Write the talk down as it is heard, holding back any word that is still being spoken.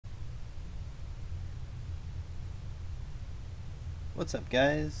What's up,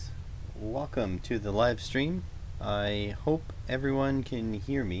 guys? Welcome to the live stream. I hope everyone can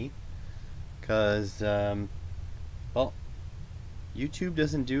hear me because, well, YouTube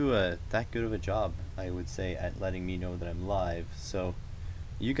doesn't do that good of a job, I would say, at letting me know that I'm live. So,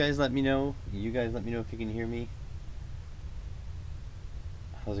 you guys let me know. You guys let me know if you can hear me.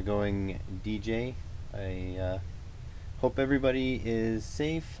 How's it going, DJ? I hope everybody is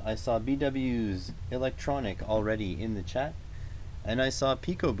safe. I saw BW's Electronic already in the chat. And I saw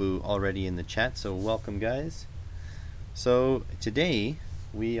Peekaboo already in the chat, so welcome, guys. So today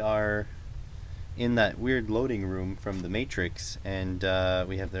we are in that weird loading room from the Matrix, and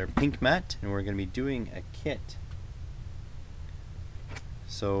we have their pink mat, and we're going to be doing a kit.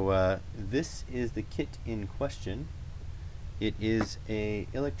 So this is the kit in question. It is a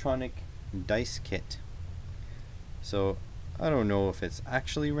electronic dice kit. So I don't know if it's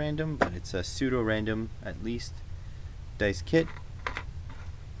actually random, but it's a pseudo-random, at least, dice kit.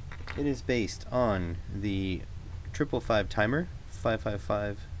 It is based on the 555 timer,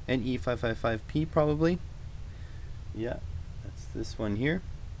 555 NE555P probably. Yeah, that's this one here.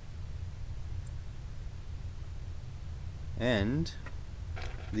 And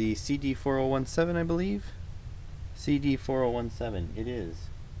the CD4017, I believe. CD4017, it is.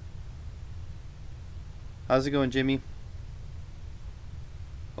 How's it going, Jimmy?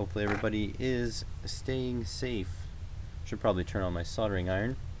 Hopefully everybody is staying safe. Should probably turn on my soldering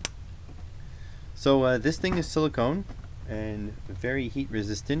iron. So this thing is silicone and very heat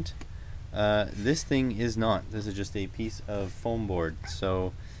resistant. This thing is not. This is just a piece of foam board.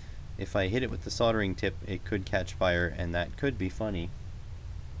 So if I hit it with the soldering tip, it could catch fire, and that could be funny.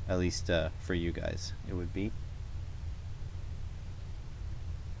 At least for you guys, it would be.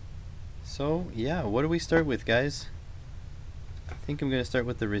 So yeah, what do we start with, guys? I think I'm going to start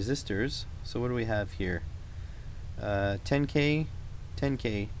with the resistors. So what do we have here? 10K,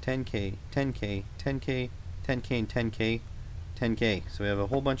 10K, 10K, 10K, 10K, 10K, and 10K, 10K. So we have a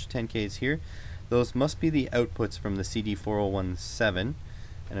whole bunch of 10Ks here. Those must be the outputs from the CD4017.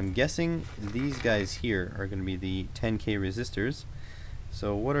 And I'm guessing these guys here are going to be the 10K resistors.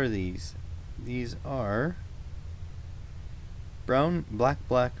 So what are these? These are brown, black,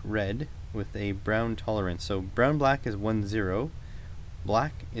 black, red with a brown tolerance. So brown, black is 1, 0.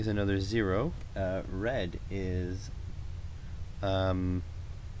 Black is another 0. Red is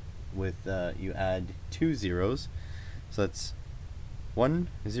with you add 2 zeros, so that's 1,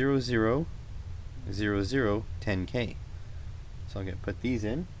 0, 0, 0, 0, 10K. So I'm gonna put these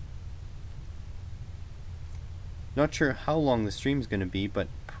in. Not sure how long the stream's gonna be, but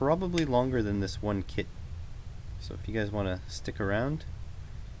probably longer than this one kit. So if you guys want to stick around,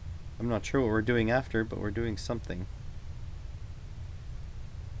 I'm not sure what we're doing after, but we're doing something.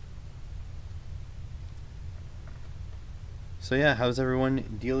 So yeah, how's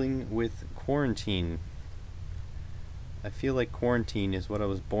everyone dealing with quarantine? I feel like quarantine is what I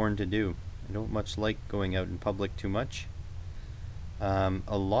was born to do. I don't much like going out in public too much.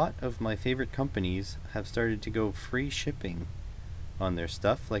 A lot of my favorite companies have started to go free shipping on their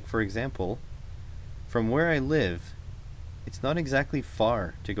stuff. Like, for example, from where I live, it's not exactly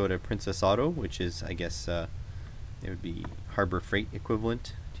far to go to Princess Auto, which is, I guess, it would be Harbor Freight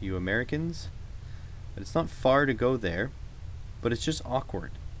equivalent to you Americans. But it's not far to go there. But it's just awkward,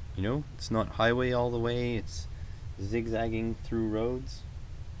 you know? It's not highway all the way, it's zigzagging through roads.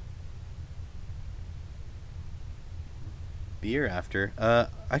 Beer after.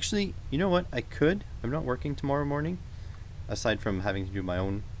 Actually, you know what? I could. I'm not working tomorrow morning, aside from having to do my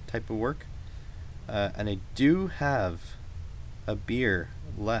own type of work. And I do have a beer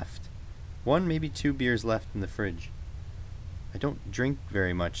left. 1, maybe 2 beers left in the fridge. I don't drink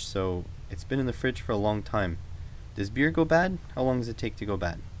very much, so it's been in the fridge for a long time. Does beer go bad? How long does it take to go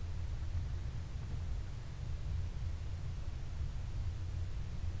bad?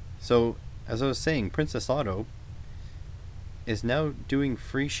 So, as I was saying, Princess Auto is now doing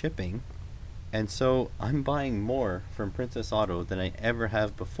free shipping, and so I'm buying more from Princess Auto than I ever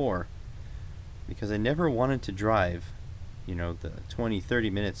have before, because I never wanted to drive, you know, the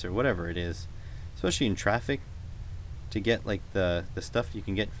 20-30 minutes or whatever it is, especially in traffic, to get like the stuff you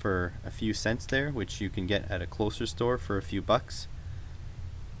can get for a few cents there, which you can get at a closer store for a few bucks.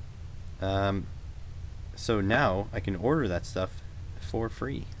 So now I can order that stuff for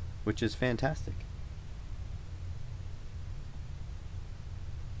free, which is fantastic.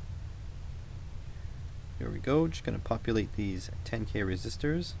 Here we go, just gonna populate these 10K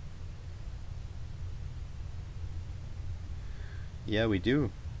resistors. Yeah, we do,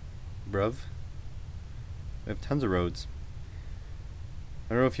 bruv. We have tons of roads.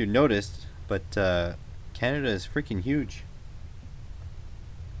 I don't know if you noticed, but Canada is freaking huge.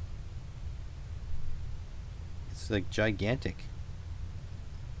 It's like gigantic.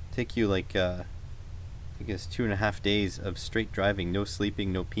 Take you like I guess 2.5 days of straight driving, no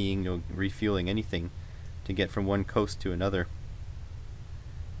sleeping, no peeing, no refueling, anything, to get from one coast to another.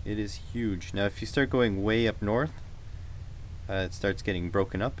 It is huge. Now if you start going way up north, it starts getting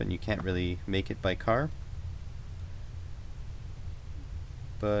broken up and you can't really make it by car.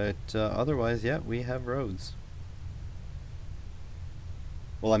 But otherwise, yeah, we have roads.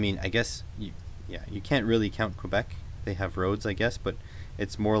 Well, I mean, I guess you can't really count Quebec. They have roads, I guess, but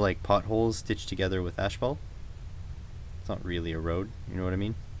it's more like potholes stitched together with asphalt. It's not really a road, you know what I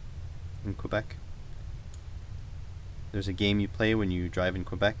mean? In Quebec. There's a game you play when you drive in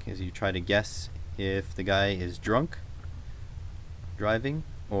Quebec, is you try to guess if the guy is drunk driving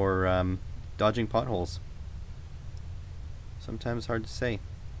or dodging potholes. Sometimes hard to say.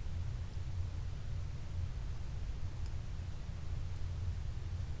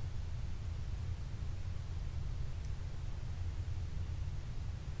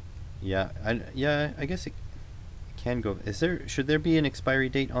 Yeah, I guess it can go. Should there be an expiry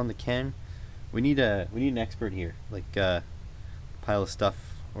date on the can? We need an expert here, like a pile of stuff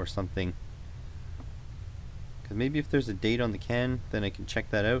or something. Cause maybe if there's a date on the can, then I can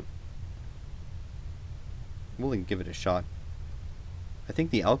check that out. We'll give it a shot. I think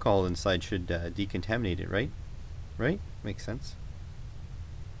the alcohol inside should decontaminate it, right? Right? Makes sense.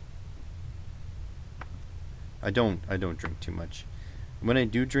 I don't drink too much. When I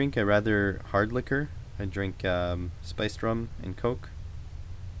do drink, I rather hard liquor. I drink spiced rum and Coke.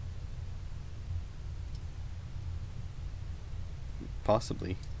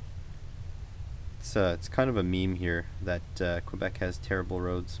 Possibly. It's kind of a meme here that Quebec has terrible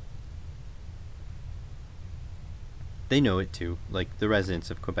roads. They know it too. Like the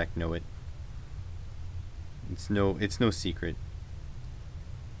residents of Quebec know it. It's no secret.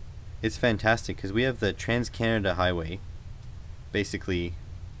 It's fantastic because we have the Trans-Canada Highway, basically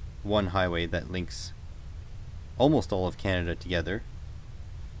one highway that links almost all of Canada together.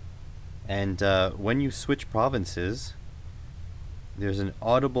 And when you switch provinces, there's an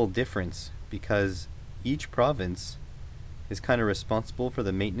audible difference because each province is kind of responsible for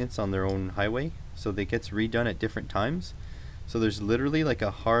the maintenance on their own highway, so it gets redone at different times. So there's literally like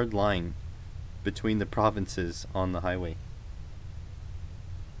a hard line between the provinces on the highway.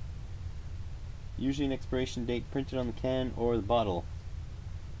 Usually an expiration date printed on the can or the bottle.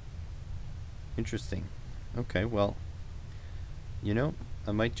 Interesting. Okay, well, you know,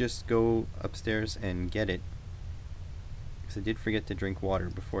 I might just go upstairs and get it, because I did forget to drink water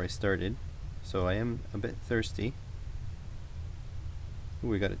before I started, so I am a bit thirsty. Ooh,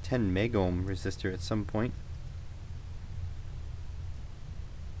 we got a 10 megohm resistor at some point.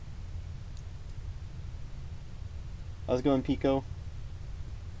 How's it going, Pico?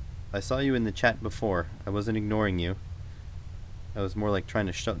 I saw you in the chat before. I wasn't ignoring you. I was more like trying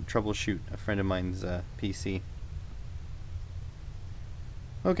to troubleshoot a friend of mine's PC.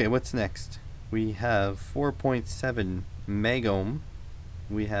 Okay, what's next? We have 4.7 megohm.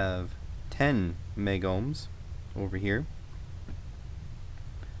 We have 10 megohms over here.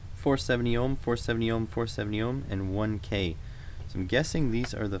 470 ohm, 470 ohm, 470 ohm, and 1K. So I'm guessing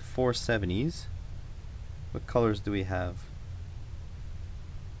these are the 470s. What colors do we have?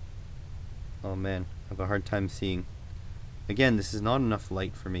 Oh man, I have a hard time seeing. Again, this is not enough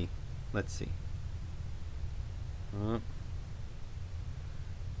light for me. Let's see.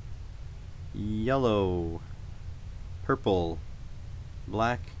 Yellow, purple,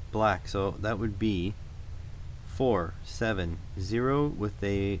 black, black. So that would be 470 with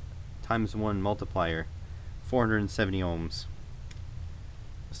a ×1 multiplier. 470 ohms.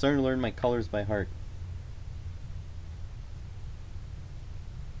 I'm starting to learn my colors by heart.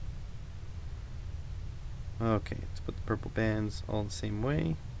 Okay, let's put the purple bands all the same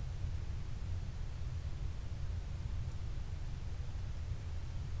way.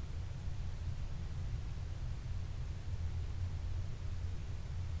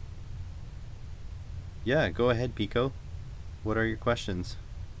 Yeah, go ahead, Pico. What are your questions?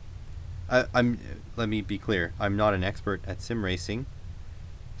 Let me be clear. I'm not an expert at sim racing,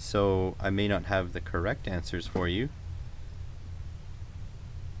 so I may not have the correct answers for you.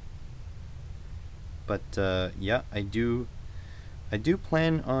 But yeah, I do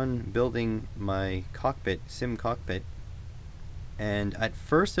plan on building my cockpit, sim cockpit, and at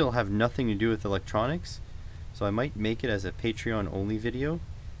first it'll have nothing to do with electronics, so I might make it as a Patreon only video.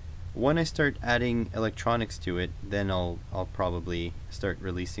 When I start adding electronics to it, then I'll probably start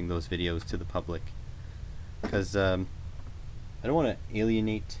releasing those videos to the public, because I don't want to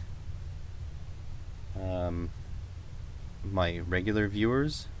alienate my regular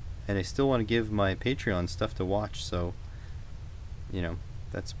viewers and I still want to give my Patreon stuff to watch, so, you know,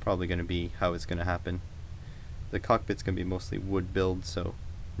 that's probably going to be how it's going to happen. The cockpit's going to be mostly wood build, so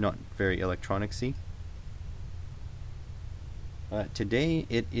not very electronicsy. Today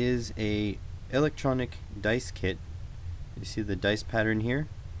it is a electronic dice kit. You see the dice pattern here?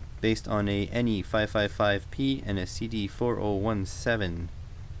 Based on a NE555P and a CD4017.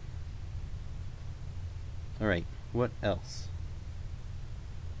 Alright, what else?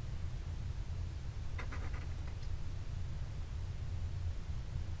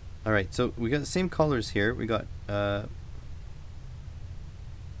 Alright, so we got the same colors here. We got that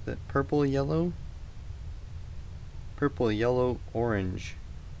purple, yellow, orange.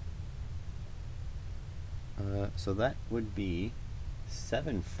 So that would be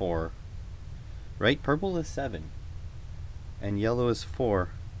 7-4. Right? Purple is 7. And yellow is 4.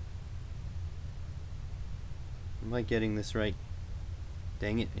 Am I getting this right?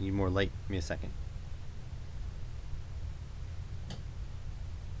 Dang it, I need more light. Give me a second.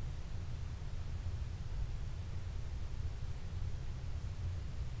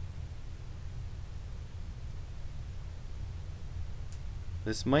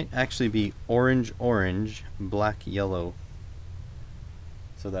 This might actually be orange, black, yellow.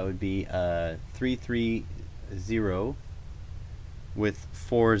 So that would be 330 with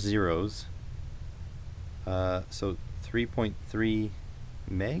 4 zeros. So 3.3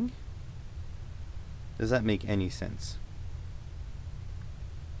 meg? Does that make any sense?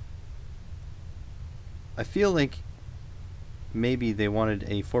 I feel like maybe they wanted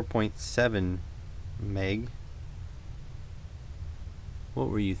a 4.7 meg. What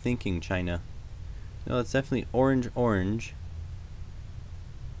were you thinking, China? No, it's definitely orange,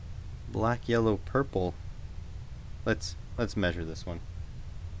 black, yellow, purple. Let's measure this one.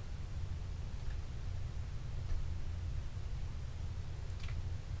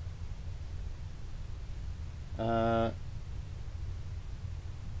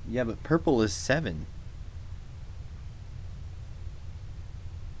 Yeah, but purple is 7.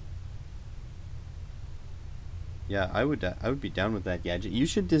 Yeah, I would be down with that gadget. You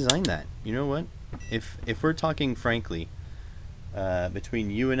should design that. You know what? If we're talking frankly, between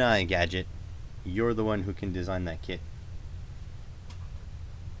you and I, gadget, you're the one who can design that kit.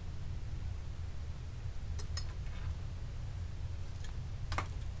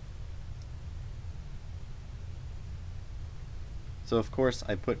 So of course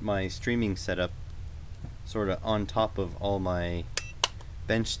I put my streaming setup sort of on top of all my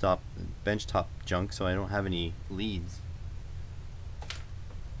benchtop junk, so I don't have any leads.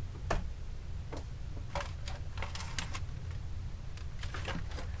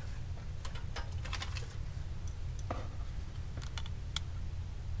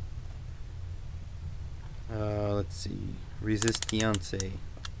 Let's see, Resistance.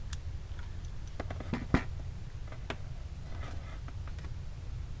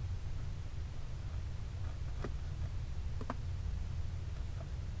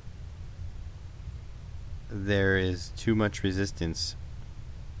 There is too much resistance.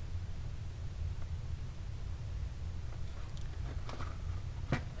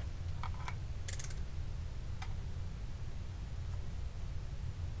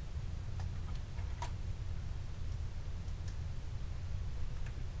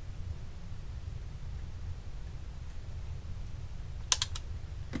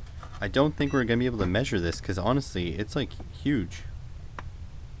 I don't think we're gonna be able to measure this because honestly, it's like huge.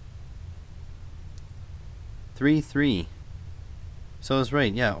 3. So I was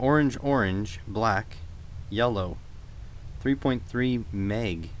right, yeah, orange, black, yellow. 3.3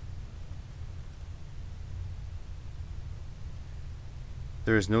 meg.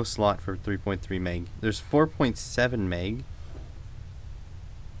 There is no slot for 3.3 meg. There's 4.7 meg.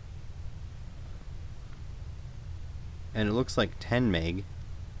 And it looks like 10 meg.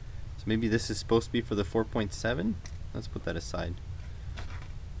 So maybe this is supposed to be for the 4.7? Let's put that aside.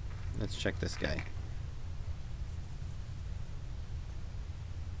 Let's check this guy.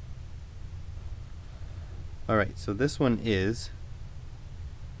 Alright, so this one is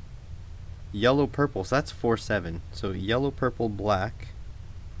yellow purple, so that's 4.7. So yellow, purple, black,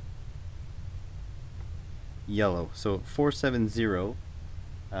 yellow. So 470,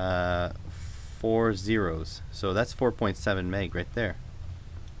 4 zeros. So that's 4.7 meg right there.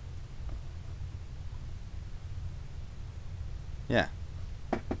 Yeah.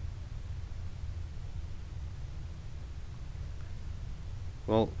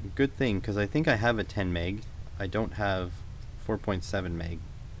 Well, good thing, because I think I have a 10 meg. I don't have 4.7 meg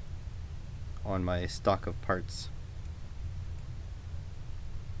on my stock of parts.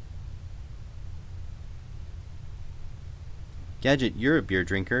 Gadget, you're a beer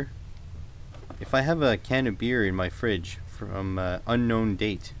drinker. If I have a can of beer in my fridge from unknown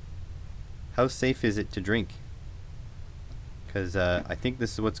date, how safe is it to drink? Because I think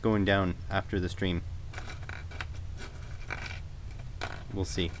this is what's going down after the stream. We'll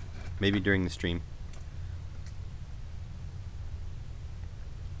see. Maybe during the stream.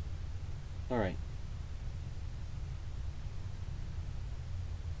 Alright.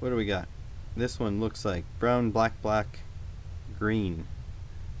 What do we got? This one looks like brown, black, black, green.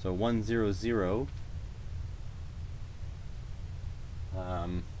 So 100.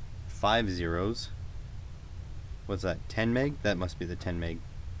 5 zeros. What's that? 10 meg? That must be the 10 meg.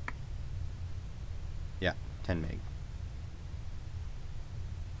 Yeah, 10 meg.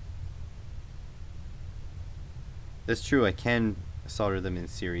 That's true, I can solder them in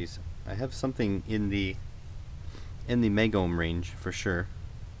series. I have something in the meg ohm range for sure.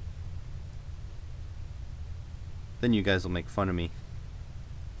 Then you guys will make fun of me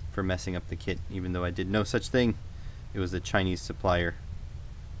for messing up the kit, even though I did no such thing. It was a Chinese supplier.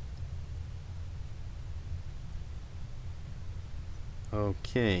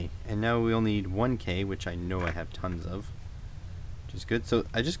 Okay, and now we only need 1K, which I know I have tons of, which is good. So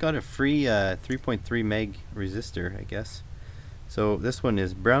I just got a free 3.3 meg resistor, I guess. So this one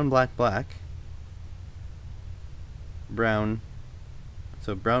is brown, black, black, brown.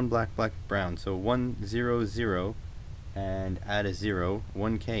 So brown, black, black, brown. So 100 and add a 0,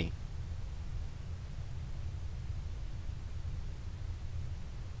 1K.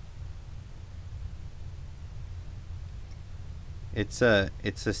 It's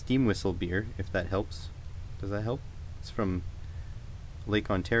a steam whistle beer, if that helps. Does that help? It's from Lake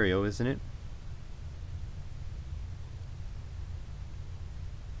Ontario, isn't it?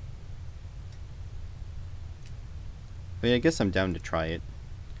 I mean, I guess I'm down to try it.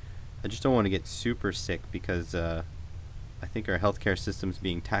 I just don't want to get super sick because I think our healthcare system's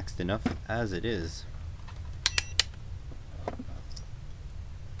being taxed enough as it is.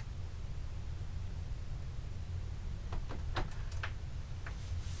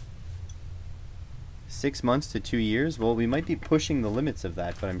 Six months to 2 years? Well, we might be pushing the limits of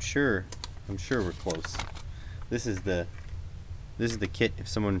that, but I'm sure we're close. This is the kit. If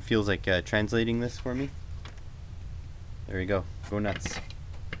someone feels like translating this for me, there you go. Go nuts.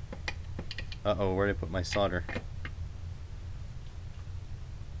 Uh-oh, where did I put my solder?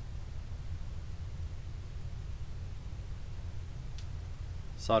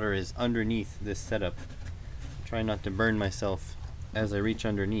 Solder is underneath this setup. Try not to burn myself as I reach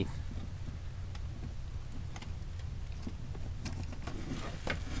underneath.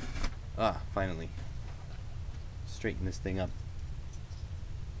 Ah, finally. Straighten this thing up.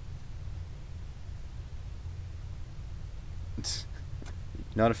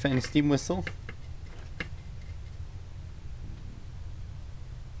 Not a fan of steam whistle?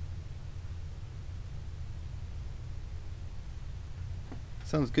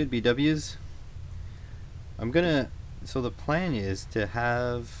 Sounds good, BWs. So the plan is to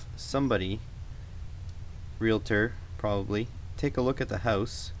have somebody, realtor probably, take a look at the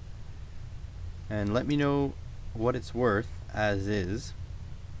house and let me know what it's worth as is.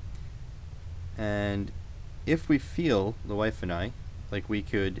 And if we feel, the wife and I, like we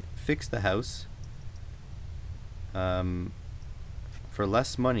could fix the house for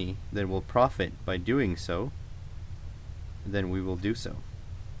less money than we'll profit by doing so, then we will do so.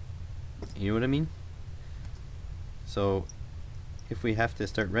 You know what I mean? So if we have to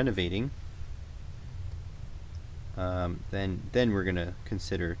start renovating, then we're gonna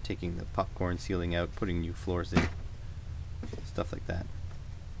consider taking the popcorn ceiling out, putting new floors in, stuff like that.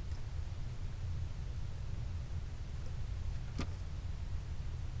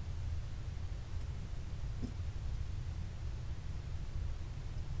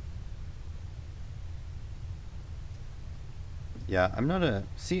 Yeah, I'm not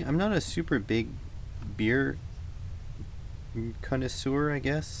a super big beer connoisseur, I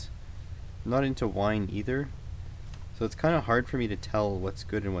guess. I'm not into wine either. So it's kind of hard for me to tell what's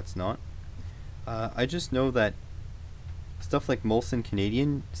good and what's not. I just know that stuff like Molson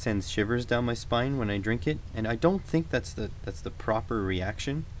Canadian sends shivers down my spine when I drink it, and I don't think that's the proper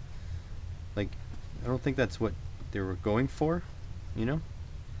reaction. Like, I don't think that's what they were going for, you know?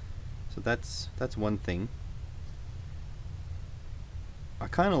 So that's one thing. I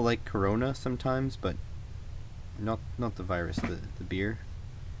kind of like Corona sometimes, but not the virus, the beer.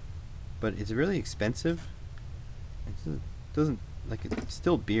 But it's really expensive. It doesn't like, it's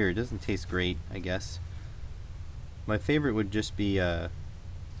still beer. It doesn't taste great, I guess. My favorite would just be you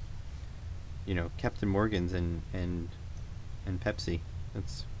know, Captain Morgan's and Pepsi.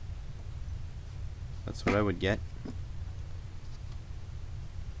 That's what I would get.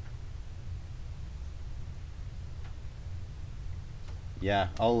 Yeah,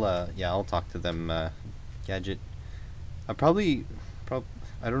 I'll talk to them. Gadget. I prob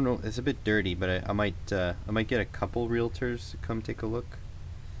I don't know. It's a bit dirty, but I might get a couple realtors to come take a look.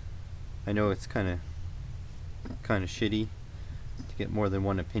 I know it's kind of shitty to get more than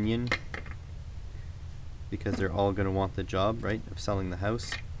one opinion because they're all gonna want the job, right, of selling the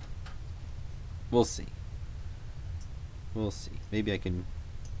house. We'll see. We'll see. Maybe I can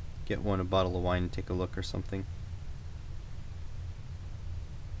get one a bottle of wine and take a look or something.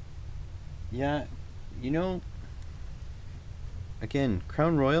 Yeah, you know, again,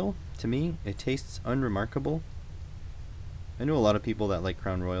 Crown Royal, to me, it tastes unremarkable. I know a lot of people that like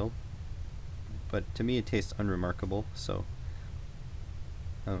Crown Royal, but to me it tastes unremarkable, so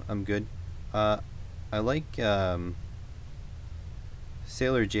I'm good. Uh, I like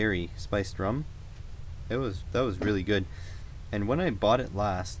Sailor Jerry spiced rum. That was really good. And when I bought it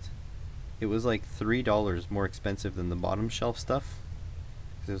last, it was like $3 more expensive than the bottom shelf stuff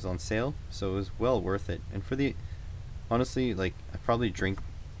because it was on sale. So it was well worth it. And for the honestly, like I probably drink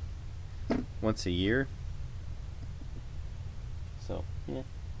once a year. So yeah,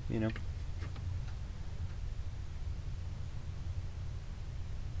 you know.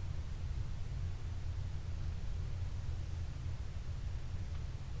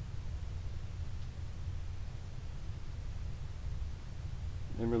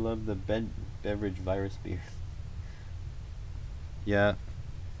 Never loved the beverage virus beer. Yeah,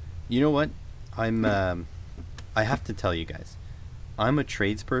 you know what? I'm I have to tell you guys, I'm a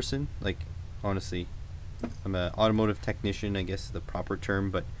tradesperson. Like honestly, I'm an automotive technician, I guess is the proper term,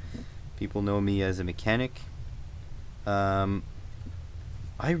 but people know me as a mechanic. Um,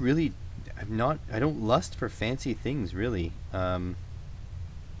 I really, I don't lust for fancy things really. I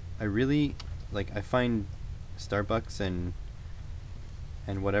really I find Starbucks and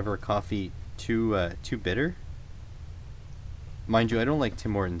whatever coffee too bitter. Mind you, I don't like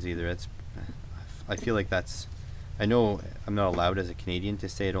Tim Hortons either. I feel like that's, I know I'm not allowed as a Canadian to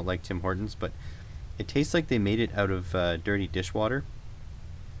say I don't like Tim Hortons, but it tastes like they made it out of dirty dishwater.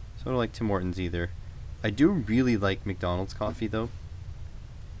 So I don't like Tim Hortons either. I do really like McDonald's coffee though.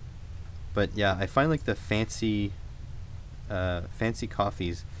 But yeah, I find like the fancy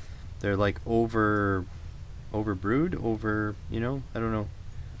coffees, they're like over brewed, over, I don't know,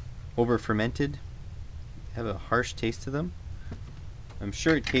 over fermented, have a harsh taste to them. I'm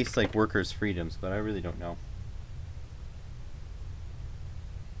sure it tastes like workers' freedoms, but I really don't know.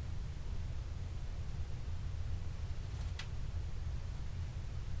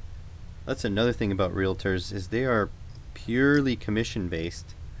 That's another thing about realtors is they are purely commission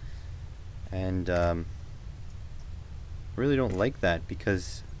based, and really don't like that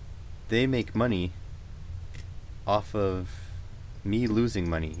because they make money off of me losing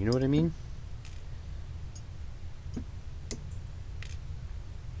money. You know what I mean?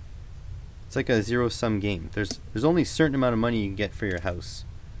 It's like a zero sum game. There's only a certain amount of money you can get for your house,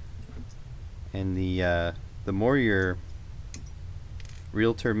 and the more your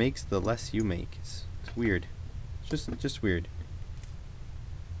realtor makes, the less you make. It's weird. It's just weird.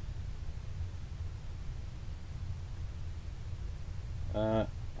 Uh,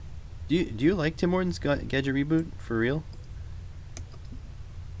 do you like Tim Hortons Gadget Reboot for real?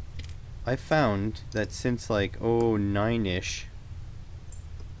 I found that since like oh 09-ish,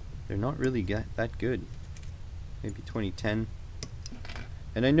 they're not really that good. Maybe 2010.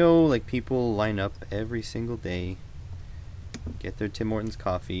 And I know like people line up every single day, get their Tim Hortons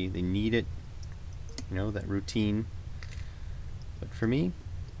coffee. They need it, that routine. But for me,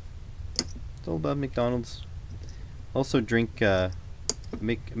 it's all about McDonald's. Also drink,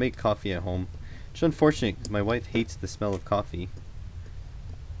 make coffee at home. It's unfortunate because my wife hates the smell of coffee.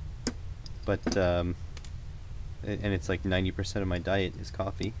 But and it's like 90% of my diet is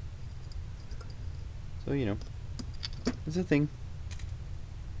coffee. So it's a thing.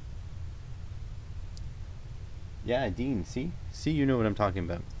 Yeah, Dean. See, you know what I'm talking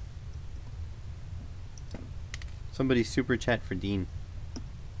about. Somebody super chat for Dean.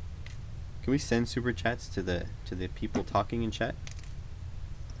 Can we send super chats to the people talking in chat?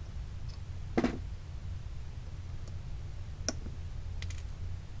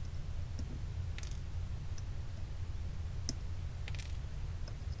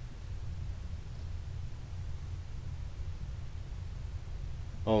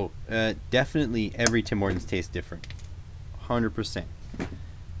 Oh, definitely every Tim Hortons tastes different. 100%.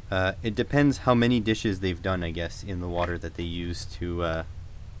 It depends how many dishes they've done, I guess, in the water that they use to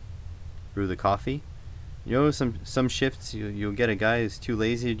brew the coffee. Some shifts you'll get a guy who's too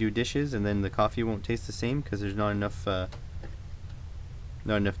lazy to do dishes, and then the coffee won't taste the same because there's not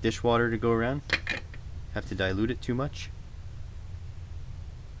enough dishwater to go around. Have to dilute it too much.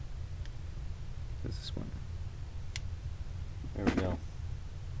 was this one? There we go.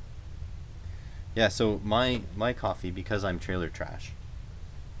 Yeah, so my coffee, because I'm trailer trash.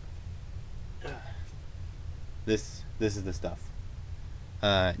 This is the stuff.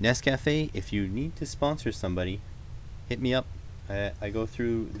 Nescafe, if you need to sponsor somebody, hit me up. I go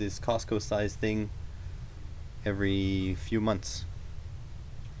through this Costco size thing every few months.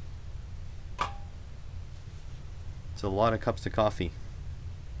 It's a lot of cups of coffee.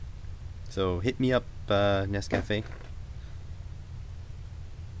 So hit me up, Nescafe.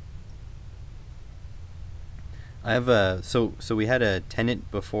 I have so we had a tenant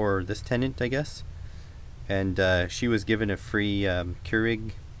before this tenant, I guess, and she was given a free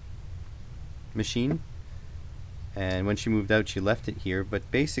Keurig machine, and when she moved out she left it here. But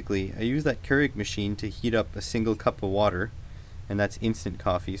basically I use that Keurig machine to heat up a single cup of water, and that's instant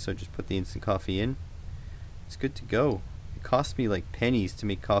coffee, so just put the instant coffee in. It's good to go. It costs me like pennies to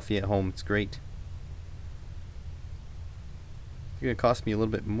make coffee at home. It's great. It's gonna cost me a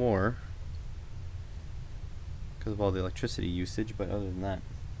little bit more because of all the electricity usage, but other than that,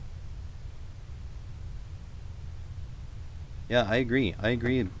 yeah, I agree.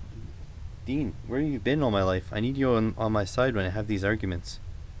 Dean, where have you been all my life? I need you on my side when I have these arguments.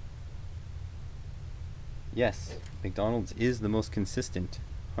 Yes, McDonald's is the most consistent,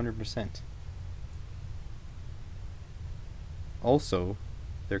 100%. Also,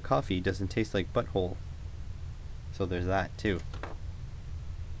 their coffee doesn't taste like butthole, so there's that too.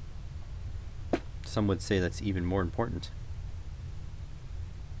 Some would say that's even more important.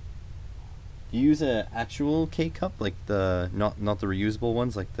 Do you use a actual K-cup, like the not the reusable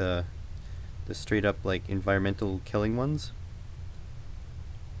ones, like the straight up like environmental killing ones?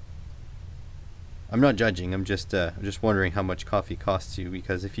 I'm not judging. I'm just wondering how much coffee costs you,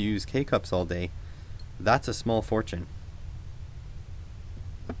 because if you use K-cups all day, that's a small fortune.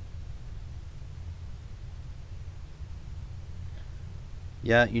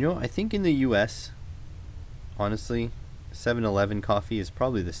 Yeah, you know, I think in the US, honestly, 7-Eleven coffee is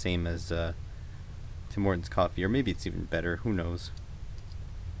probably the same as Tim Hortons coffee, or maybe it's even better. Who knows?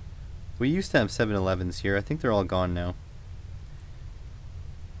 We used to have 7-Elevens here. I think they're all gone now.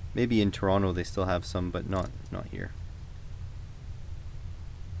 Maybe in Toronto they still have some, but not here.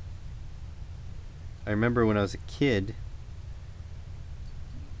 I remember when I was a kid,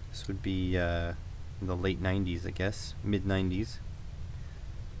 this would be in the late 90s, I guess, mid 90s.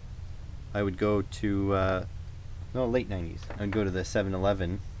 I would go to no, late 90s. I would go to the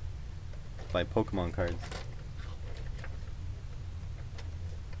 7-Eleven to buy Pokemon cards.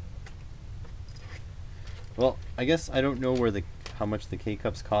 Well, I guess I don't know where how much the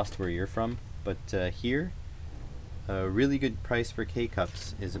K-cups cost where you're from, but here a really good price for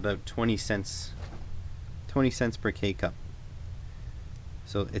K-cups is about 20 cents. 20 cents per K-cup.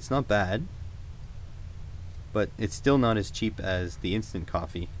 So it's not bad, but it's still not as cheap as the instant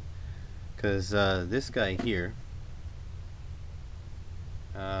coffee. Because this guy here,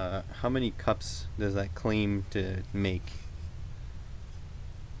 how many cups does that claim to make?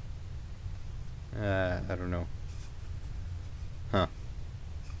 I don't know. Huh.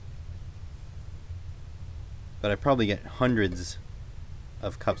 But I probably get hundreds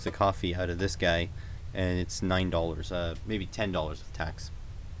of cups of coffee out of this guy, and it's $9, maybe $10 with tax.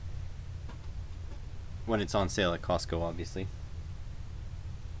 When it's on sale at Costco, obviously.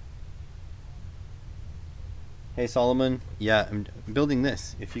 Hey Solomon, yeah, I'm building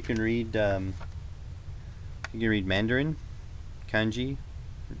this. If you can read, Mandarin, kanji,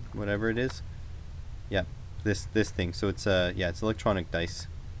 whatever it is. Yeah, this thing. So it's yeah, it's electronic dice.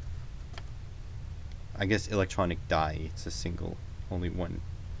 I guess electronic die. It's a single, only one.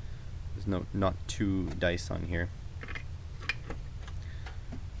 There's not two dice on here.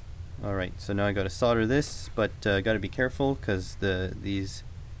 All right, so now I got to solder this, but got to be careful because these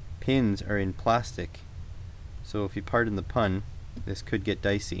pins are in plastic. So if you pardon the pun, this could get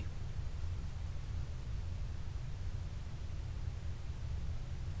dicey.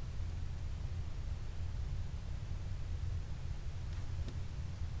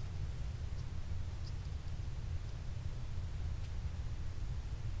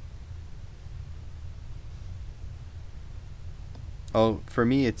 Oh, for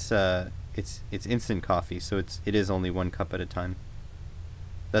me it's instant coffee, so it is only 1 cup at a time.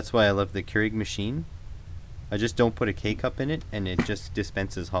 That's why I love the Keurig machine. I just don't put a K-cup in it, and it just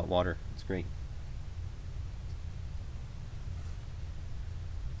dispenses hot water. It's great.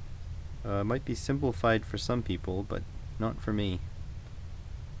 Might be simplified for some people, but not for me.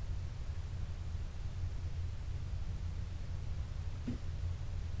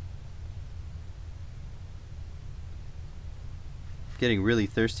 getting really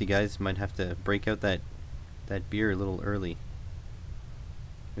thirsty, guys. Might have to break out that beer a little early.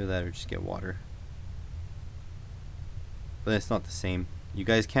 Either that or just get water. But it's not the same. You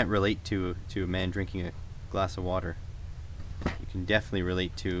guys can't relate to a man drinking a glass of water. You can definitely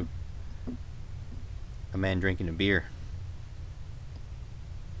relate to a man drinking a beer.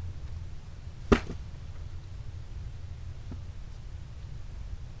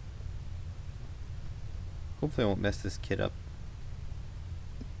 Hopefully I won't mess this kid up.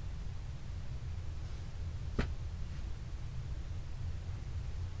 There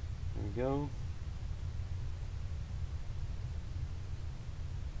we go.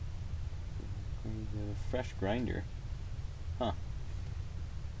 A fresh grinder. Huh.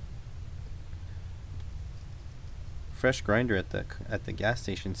 Fresh grinder at the gas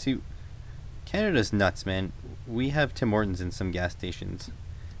station. See, Canada's nuts, man. We have Tim Hortons in some gas stations.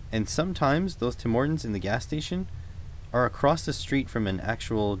 And sometimes those Tim Hortons in the gas station are across the street from an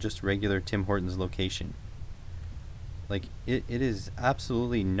actual just regular Tim Hortons location. Like it is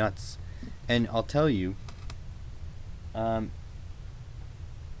absolutely nuts. And I'll tell you,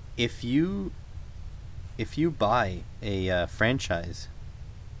 if you buy a franchise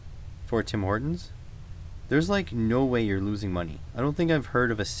for Tim Hortons, there's like no way you're losing money. I don't think I've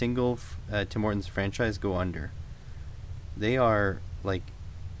heard of a single Tim Hortons franchise go under. They are like,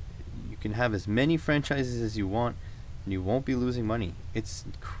 you can have as many franchises as you want and you won't be losing money. It's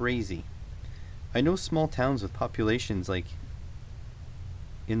crazy. I know small towns with populations like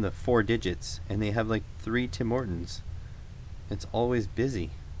in the 4 digits and they have like 3 Tim Hortons. It's always busy.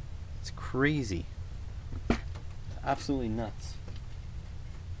 It's crazy. It's absolutely nuts.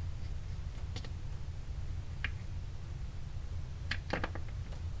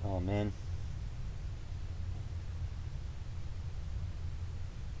 Oh man.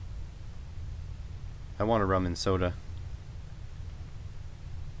 I want a rum and soda.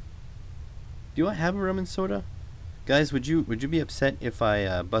 Do I have a rum and soda? Guys, would you be upset if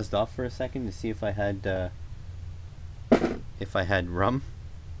I buzzed off for a second to see if I had rum?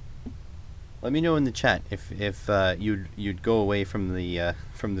 Let me know in the chat if you'd go away from the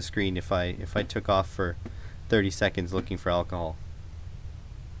screen if I took off for 30 seconds looking for alcohol.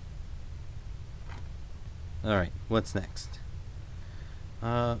 All right, what's next?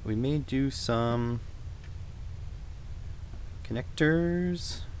 We may do some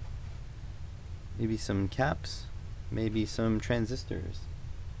connectors, maybe some caps, maybe some transistors.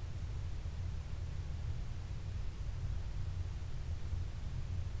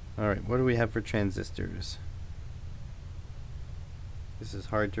 Alright, what do we have for transistors? This is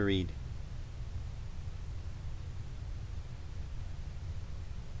hard to read.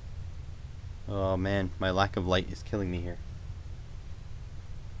 Oh man, my lack of light is killing me here.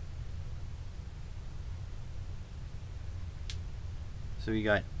 So we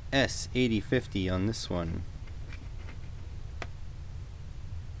got S8050 on this one.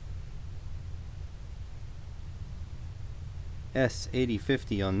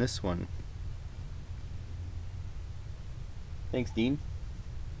 S8050 on this one. Thanks, Dean.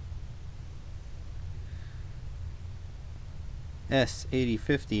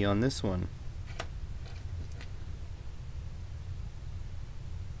 S8050 on this one.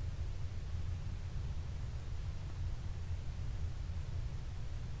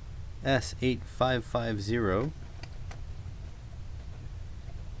 S8550.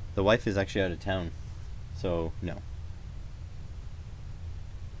 The wife is actually out of town, so no.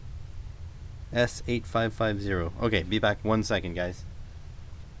 S8550. Okay, be back 1 second, guys.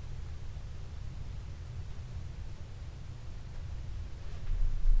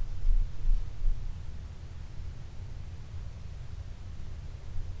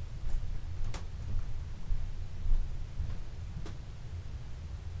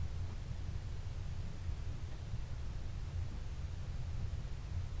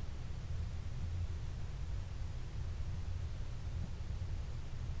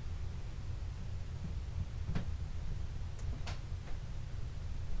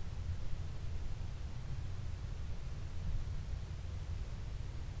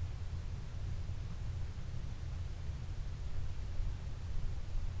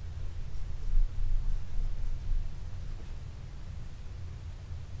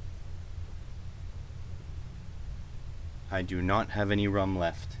 I do not have any rum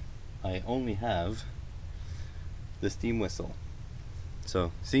left. I only have the steam whistle.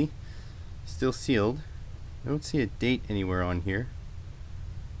 So, see? Still sealed. I don't see a date anywhere on here.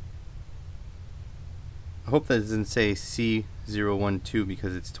 I hope that doesn't say C012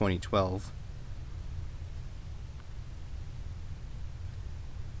 because it's 2012.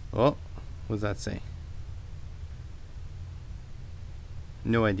 Oh, what does that say?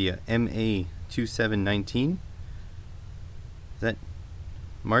 No idea. MA 2719. Is that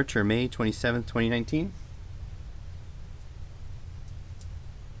March or May 27th, 2019?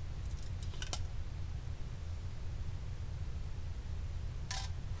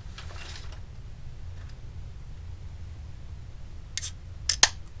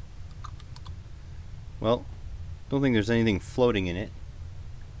 Well, don't think there's anything floating in it.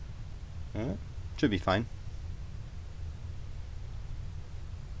 Should be fine.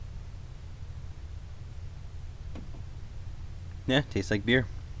 Yeah, tastes like beer.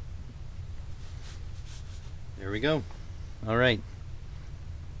 There we go. All right.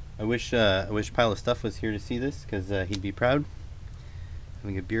 I wish Pile of Stuff was here to see this, because he'd be proud.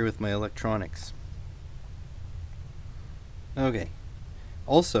 Having a beer with my electronics. Okay.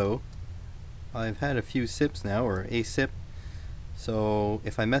 Also, I've had a few sips now, or a sip, so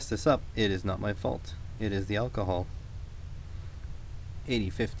if I mess this up, it is not my fault. It is the alcohol.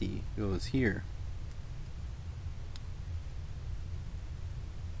 80/50 goes here.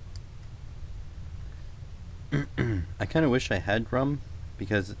 I kind of wish I had rum,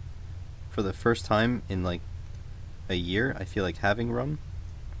 because for the first time in like a year, I feel like having rum.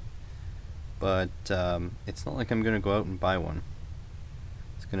 But it's not like I'm going to go out and buy one.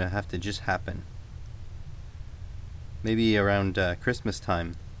 It's going to have to just happen. Maybe around Christmas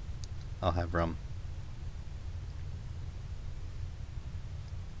time, I'll have rum.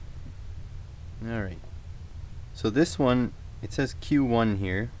 Alright. So this one, it says Q1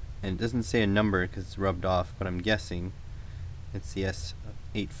 here, and it doesn't say a number because it's rubbed off, but I'm guessing it's the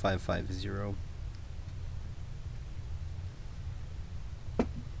S8550.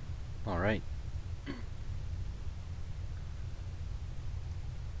 Alright.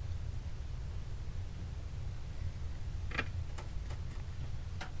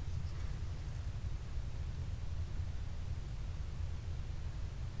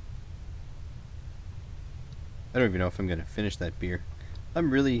 I don't even know if I'm going to finish that beer.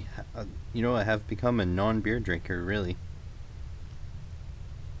 I'm really, I have become a non-beer drinker, really.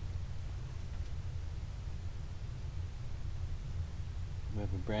 We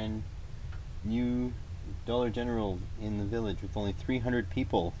have a brand new Dollar General in the village with only 300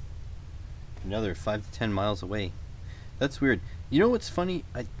 people. Another 5 to 10 miles away. That's weird. You know what's funny?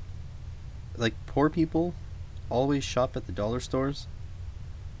 Like, poor people always shop at the dollar stores,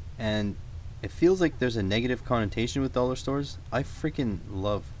 and it feels like there's a negative connotation with dollar stores. I freaking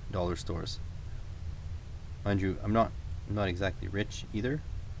love dollar stores. Mind you, I'm not exactly rich either,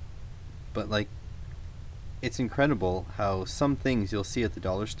 but like, it's incredible how some things you'll see at the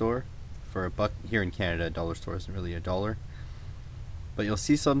dollar store for $1. Here in Canada, a dollar store isn't really a dollar, but you'll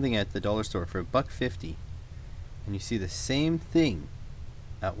see something at the dollar store for $1.50, and you see the same thing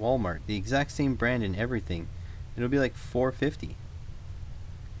at Walmart, the exact same brand and everything, it'll be like $4.50.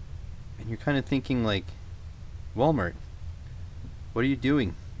 And you're kind of thinking like, Walmart, what are you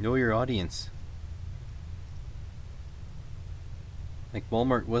doing? Know your audience. Like,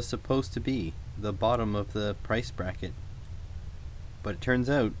 Walmart was supposed to be the bottom of the price bracket, but it turns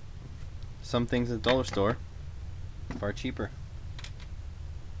out some things at the dollar store are far cheaper.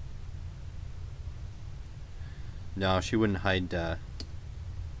 No, she wouldn't hide.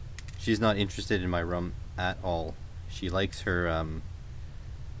 She's not interested in my rum at all. She likes her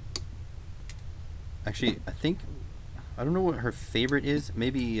actually, I don't know what her favorite is.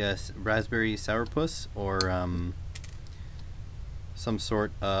 Maybe raspberry sourpuss, or some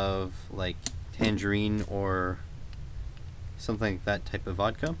sort of like tangerine or something like that type of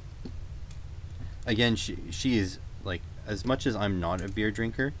vodka. Again, she is like, as much as I'm not a beer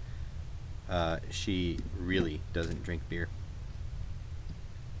drinker, she really doesn't drink beer.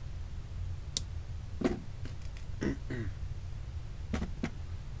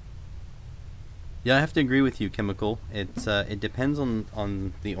 Yeah, I have to agree with you, Chemical. It depends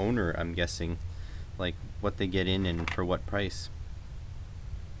on the owner, I'm guessing, like what they get in and for what price.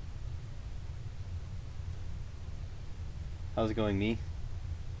 How's it going, me?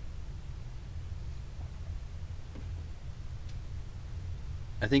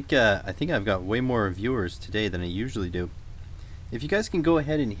 I think I've got way more viewers today than I usually do. If you guys can go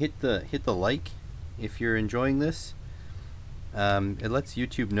ahead and hit the like if you're enjoying this. It lets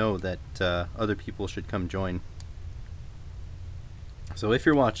YouTube know that other people should come join. So if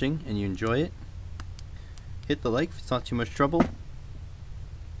you're watching and you enjoy it, hit the like if it's not too much trouble.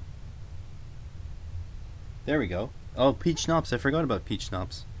 There we go. Oh, peach schnapps. I forgot about peach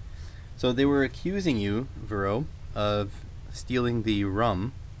schnapps. So they were accusing you, Vero, of stealing the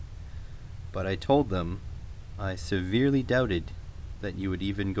rum, but I told them I severely doubted that you would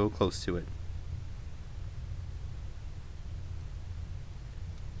even go close to it.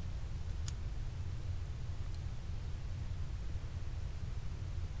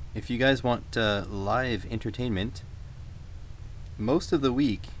 if you guys want live entertainment, most of the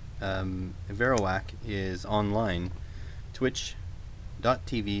week, Verowack is online.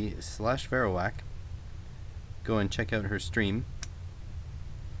 Twitch.tv/Verowack. Go and check out her stream.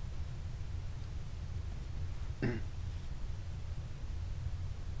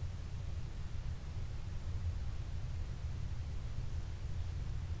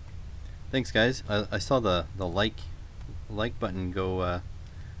 Thanks, guys. I saw the like button go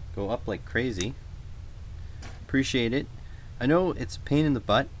up like crazy. Appreciate it. I know it's a pain in the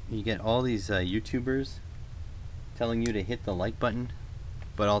butt. You get all these YouTubers telling you to hit the like button,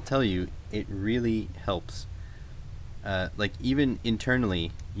 but I'll tell you, it really helps. Like even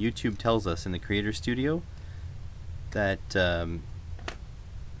internally, YouTube tells us in the Creator Studio that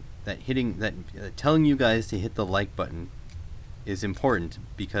telling you guys to hit the like button is important,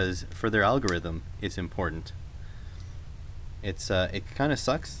 because for their algorithm it's important. It kind of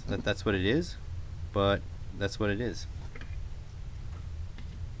sucks that that's what it is, but that's what it is.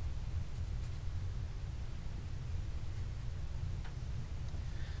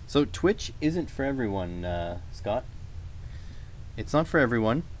 So Twitch isn't for everyone, Scott. It's not for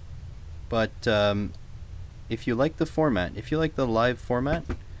everyone, but if you like the format, if you like the live format,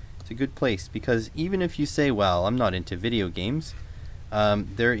 it's a good place, because even if you say, well, I'm not into video games,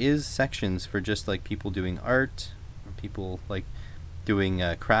 there is sections for just like people doing art, or people like doing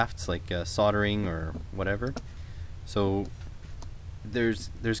crafts like soldering or whatever. So there's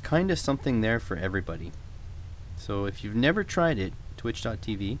kind of something there for everybody. So if you've never tried it,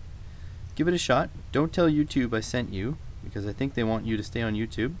 twitch.tv, give it a shot. Don't tell YouTube I sent you, because I think they want you to stay on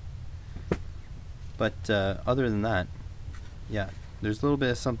YouTube. But other than that, yeah, there's a little bit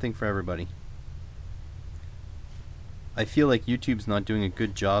of something for everybody. I feel like YouTube's not doing a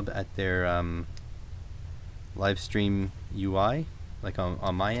good job at their live stream UI, like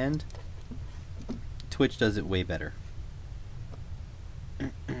on my end. Twitch does it way better.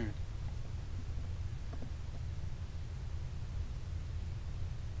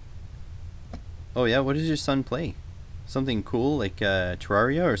 Oh yeah, what does your son play? Something cool like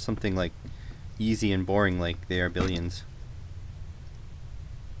Terraria, or something like easy and boring like They Are Billions?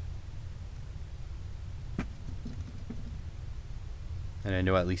 And I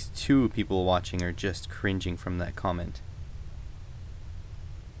know at least 2 people watching are just cringing from that comment.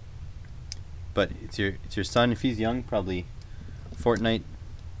 But it's your son. If he's young, probably Fortnite,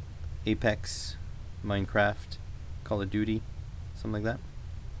 Apex, Minecraft, Call of Duty, something like that.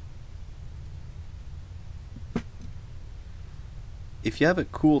 If you have a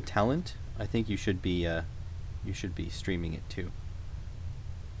cool talent, I think you should be streaming it too.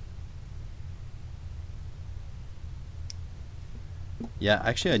 Yeah,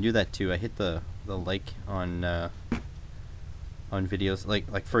 actually I do that too. I hit the like on videos.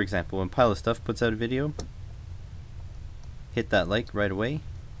 Like for example, when Pile of Stuff puts out a video, hit that like right away,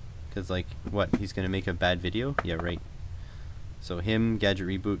 because like, what, he's gonna make a bad video? Yeah, right. So him, Gadget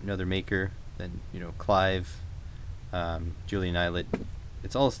Reboot, another maker, then Clive, Julian Eilert.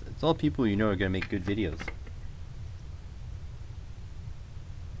 It's all people you know are gonna make good videos.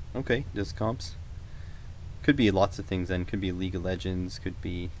 Okay, does comps. Could be lots of things then. Could be League of Legends, could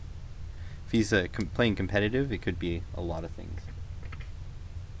be, if he's playing competitive, it could be a lot of things.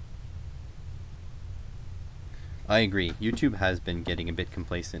 I agree. YouTube has been getting a bit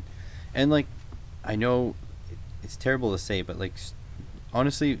complacent. And like, I know it's terrible to say, but like,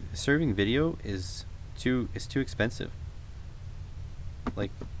 honestly, serving video is too expensive. Like,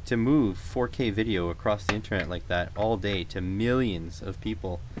 to move 4K video across the internet like that all day to millions of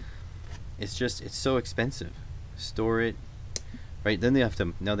people, it's so expensive. Store it, right? Then they have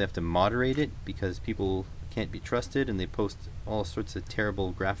to moderate it, because people can't be trusted and they post all sorts of terrible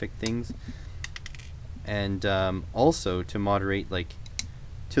graphic things. And also to moderate, like,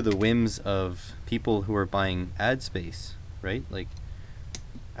 to the whims of people who are buying ad space, right? Like,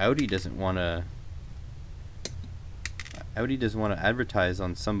 Audi doesn't want to advertise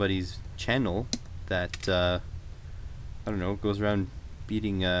on somebody's channel that I don't know, goes around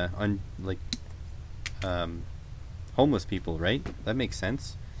beating homeless people, right? That makes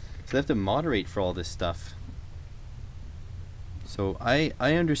sense. So they have to moderate for all this stuff. So I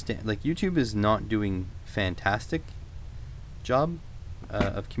understand, like, YouTube is not doing fantastic job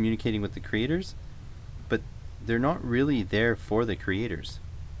of communicating with the creators, but they're not really there for the creators.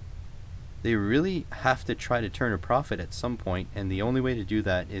 They really have to try to turn a profit at some point, and the only way to do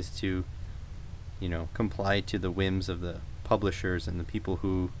that is to, comply to the whims of the publishers and the people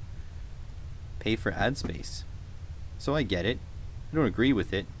who pay for ad space. So I get it. I don't agree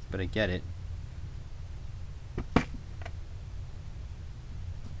with it, but I get it.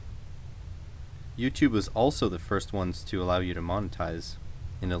 YouTube was also the first ones to allow you to monetize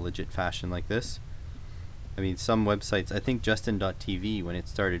in a legit fashion like this. I mean, some websites, I think Justin.tv, when it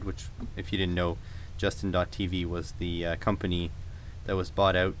started, which, if you didn't know, Justin.tv was the company that was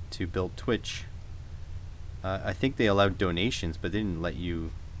bought out to build Twitch. I think they allowed donations, but they didn't let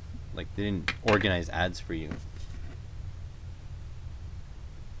you, like, they didn't organize ads for you.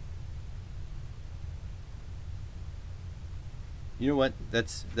 You know what?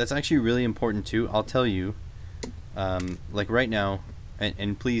 That's actually really important too. I'll tell you, like right now,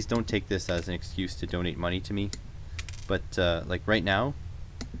 and please don't take this as an excuse to donate money to me, but like right now,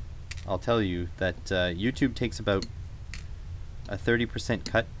 I'll tell you that YouTube takes about a 30%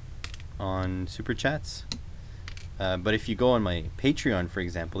 cut on super chats. But if you go on my Patreon, for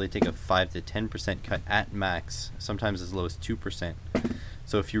example, they take a 5 to 10% cut at max, sometimes as low as 2%.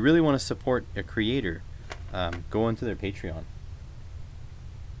 So if you really want to support a creator, go onto their Patreon.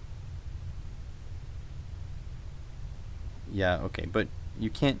 Yeah, okay, but you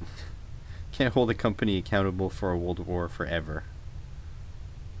can't hold a company accountable for a world war forever.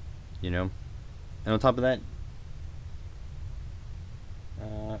 You know? And on top of that,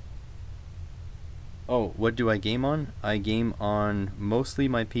 oh, what do I game on? I game on mostly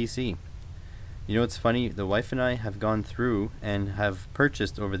my PC. You know, it's funny, the wife and I have gone through and have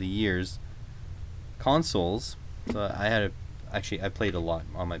purchased over the years consoles. So actually I played a lot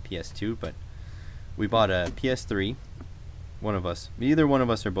on my PS2, but we bought a PS3, one of us, either one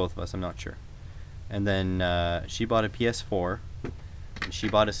of us or both of us, I'm not sure. And then she bought a PS4, and she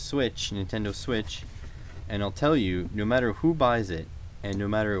bought a Switch, Nintendo Switch, and I'll tell you, no matter who buys it, and no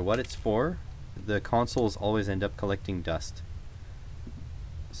matter what it's for, the consoles always end up collecting dust.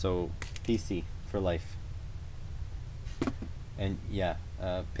 So, PC for life. And yeah,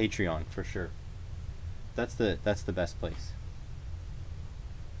 Patreon for sure. That's the best place.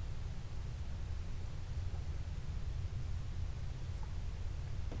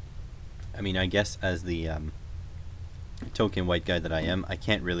 I mean, I guess as the token white guy that I am, I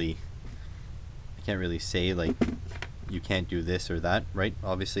can't really say like you can't do this or that, right?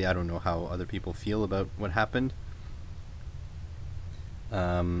 Obviously, I don't know how other people feel about what happened.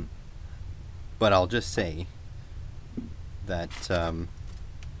 But I'll just say that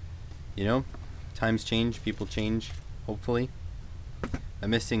you know, times change, people change. Hopefully,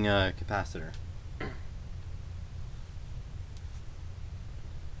 I'm missing a capacitor.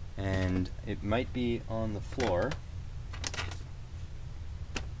 And it might be on the floor.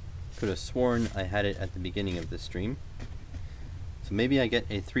 Could have sworn I had it at the beginning of the stream. So maybe I get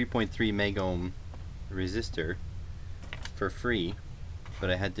a 3.3 mega ohm resistor for free, but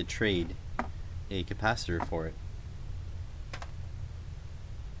I had to trade a capacitor for it.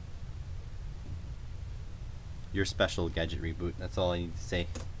 Your special gadget reboot, that's all I need to say.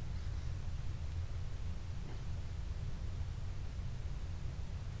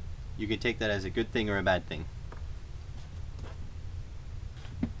 You can take that as a good thing or a bad thing.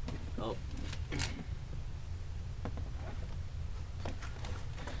 Oh.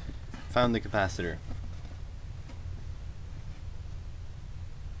 Found the capacitor.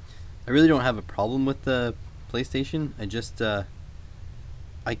 I really don't have a problem with the PlayStation. I just, I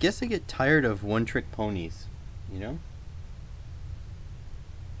guess I get tired of one-trick ponies, you know?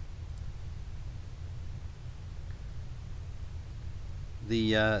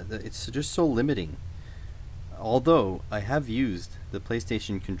 It's just so limiting. Although I have used the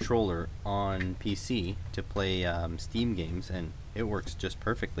PlayStation controller on PC to play Steam games, and it works just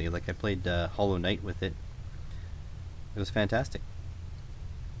perfectly. Like I played Hollow Knight with it. It was fantastic.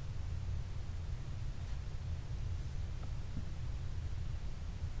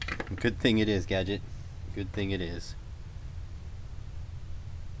 Good thing it is, Gadget. Good thing it is.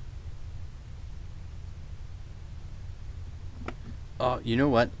 Oh, you know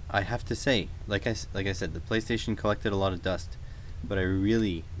what? I have to say, like I said, the PlayStation collected a lot of dust, but I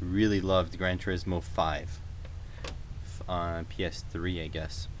really, really loved Gran Turismo 5 on PS3, I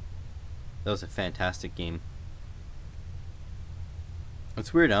guess. That was a fantastic game.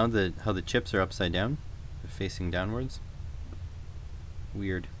 It's weird how the chips are upside down, they're facing downwards.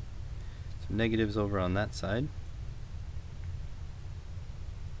 Weird. Some negatives over on that side.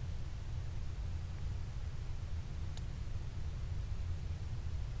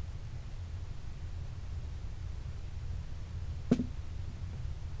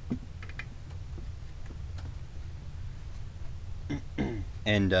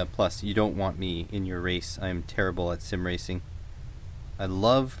 And plus, you don't want me in your race. I am terrible at sim racing. I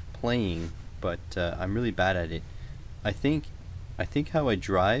love playing, but I'm really bad at it. I think how I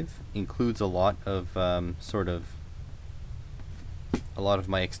drive includes a lot of a lot of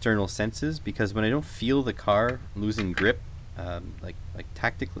my external senses, because when I don't feel the car losing grip, like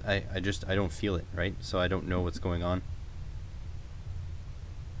tactically, I don't feel it, right? So I don't know what's going on.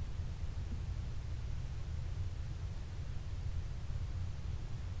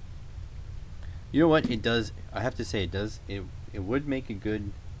 You know what it does? I have to say it does. It would make a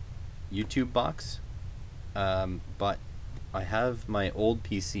good YouTube box, but I have my old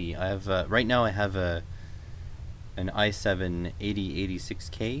PC. I have right now I have an i7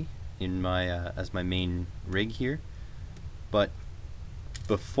 8086K in my as my main rig here. But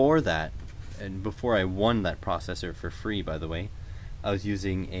before that, and before I won that processor for free, by the way, I was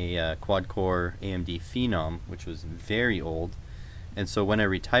using a quad-core AMD Phenom, which was very old. And so when I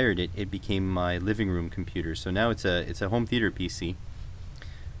retired it, it became my living room computer. So now it's a home theater PC,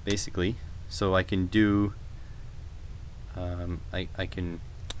 basically. So I can do I can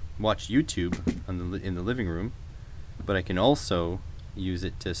watch YouTube in the living room, but I can also use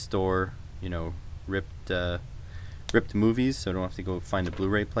it to store, you know, ripped movies, so I don't have to go find a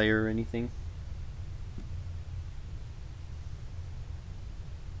Blu-ray player or anything.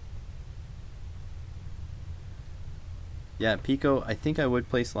 Yeah, Pico, I think I would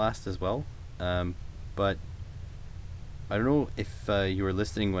place last as well, but I don't know if you were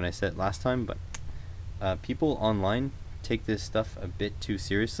listening when I said it last time, but people online take this stuff a bit too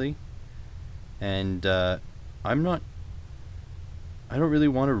seriously, and I'm not. I don't really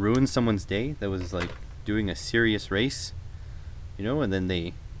want to ruin someone's day that was like doing a serious race, you know, and then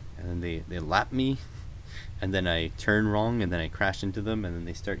they lap me, and then I turn wrong, and then I crash into them, and then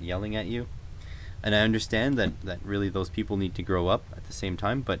they start yelling at you. And I understand that really those people need to grow up at the same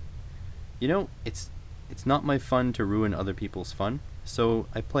time, but you know, it's not my fun to ruin other people's fun, so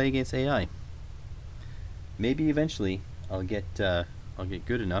I play against AI. Maybe eventually I'll get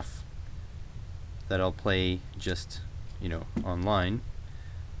good enough that I'll play just, you know, online,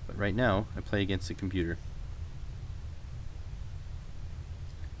 but right now I play against a computer.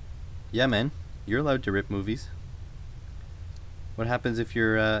 Yeah, man, you're allowed to rip movies. What happens if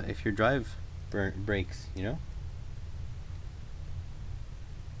your drive breaks, you know?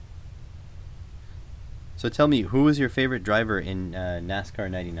 So tell me, who was your favorite driver in NASCAR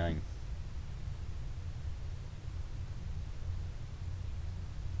 99?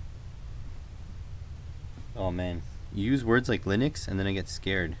 Oh man, you use words like Linux and then I get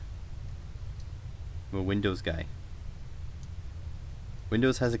scared. I'm a Windows guy.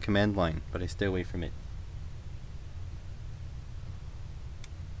 Windows has a command line, but I stay away from it.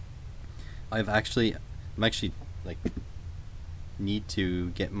 I'm actually like need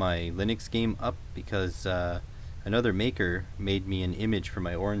to get my Linux game up because another maker made me an image for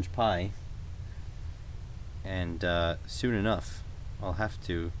my Orange Pi, and soon enough I'll have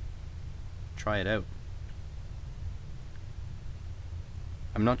to try it out.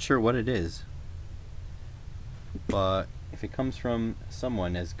 I'm not sure what it is, but if it comes from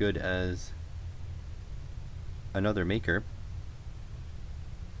someone as good as another maker,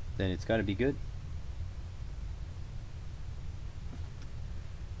 then it's got to be good.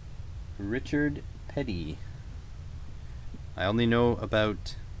 Richard Petty. I only know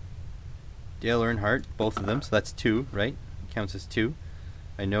about Dale Earnhardt, both of them, so that's 2, right? Counts as 2.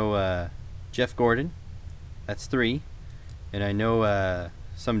 I know Jeff Gordon, that's 3. And I know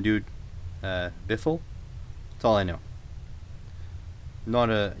some dude, Biffle. That's all I know. Not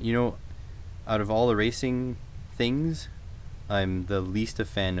a, you know, out of all the racing things, I'm the least a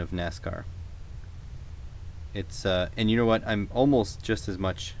fan of NASCAR. It's and you know what? I'm almost just as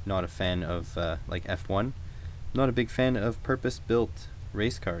much not a fan of like F1. Not a big fan of purpose-built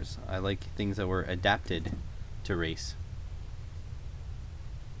race cars. I like things that were adapted to race.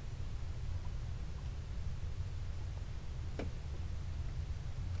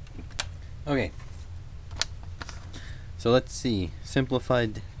 Okay. So let's see.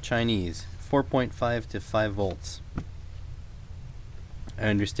 Simplified Chinese. 4.5 to 5 volts. I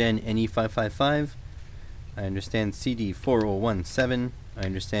understand NE555. I understand CD4017. I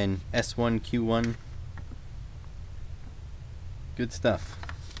understand S1Q1. Good stuff.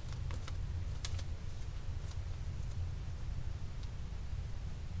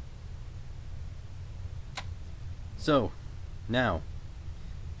 So, now,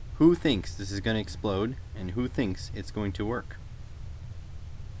 who thinks this is going to explode, and who thinks it's going to work?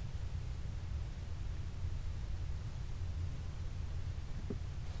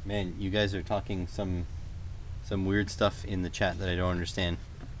 Man, you guys are talking some weird stuff in the chat that I don't understand.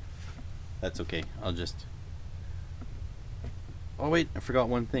 That's okay. I'll just... Oh wait, I forgot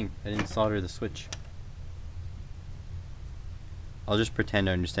one thing. I didn't solder the switch. I'll just pretend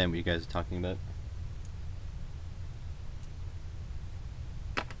I understand what you guys are talking about.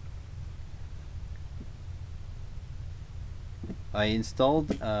 I installed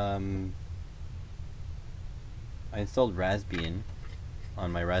Raspbian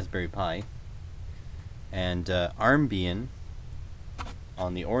on my Raspberry Pi, and Armbian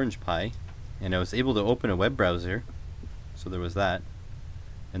on the Orange Pi, and I was able to open a web browser, so there was that.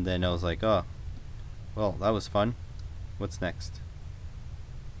 And then I was like, oh, well, that was fun. What's next?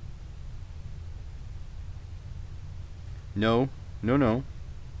 No, no, no.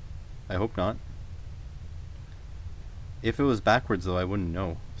 I hope not. If it was backwards, though, I wouldn't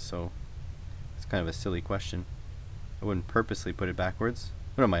know, so it's kind of a silly question. I wouldn't purposely put it backwards.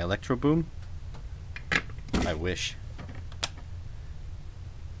 What am I, Electro Boom? I wish.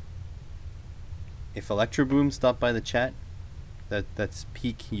 If Electro Boom stopped by the chat, that's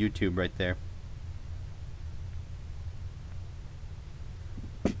peak YouTube right there.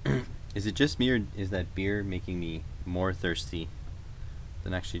 Is it just me, or is that beer making me more thirsty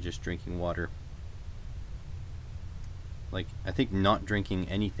than actually just drinking water? Like, I think not drinking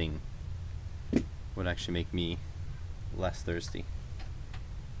anything would actually make me less thirsty.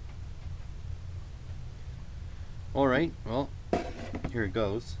 Alright, well, here it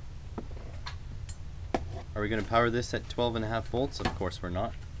goes. Are we going to power this at 12.5 volts? Of course we're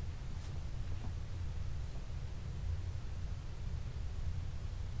not.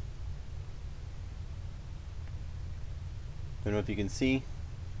 Don't know if you can see.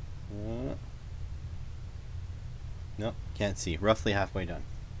 Nope, can't see. Roughly halfway done.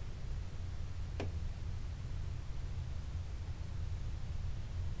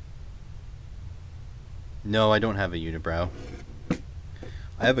 No, I don't have a unibrow.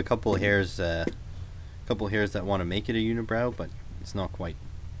 I have a couple hairs that want to make it a unibrow, but it's not quite.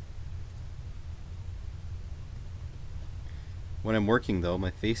 When I'm working, though, my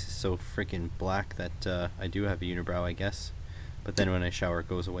face is so freaking black that I do have a unibrow, I guess. But then when I shower, it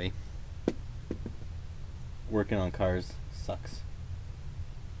goes away. Working on cars sucks.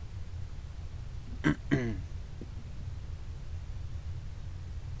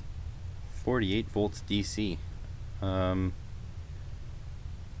 48 volts DC. I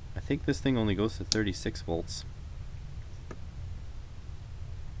think this thing only goes to 36 volts.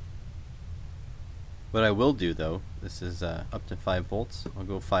 What I will do, though, this is up to 5 volts. I'll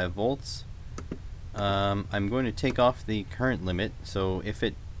go 5 volts. I'm going to take off the current limit, so if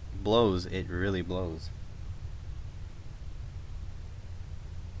it blows, it really blows.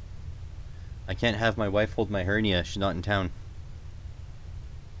 I can't have my wife hold my hernia. She's not in town.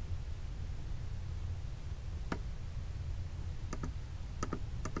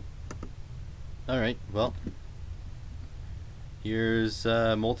 Alright, well, here's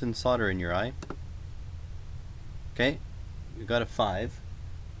molten solder in your eye. Okay, we got a 5.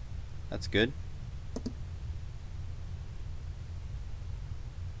 That's good.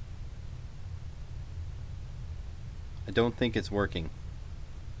 I don't think it's working.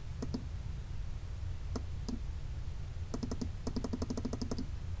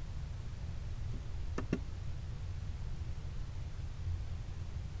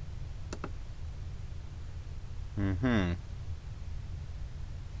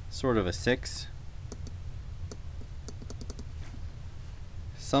 Sort of a 6.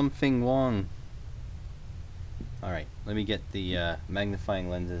 Something wrong. Alright, let me get the magnifying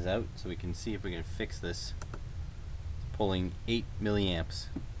lenses out so we can see if we can fix this. It's pulling 8 milliamps.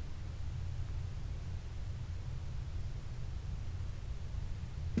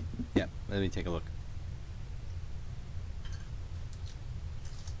 Yeah, let me take a look.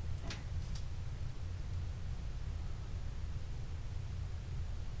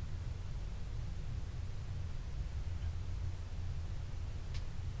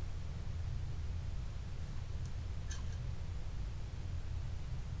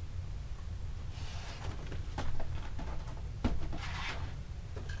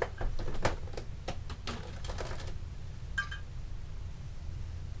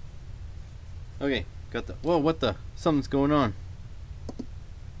 Okay, got the... Whoa, what the... Something's going on.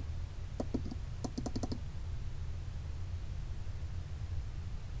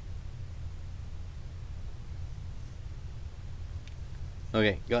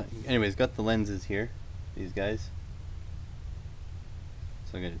 Okay, anyways, got the lenses here. These guys.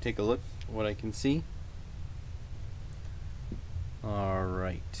 So I'm going to take a look at what I can see.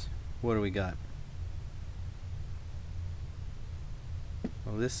 Alright. What do we got?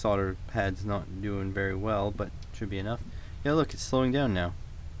 Well, this solder pad's not doing very well, but should be enough. Yeah, look, it's slowing down now.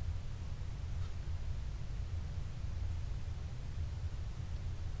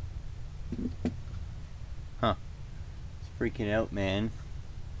 Huh. It's freaking out, man.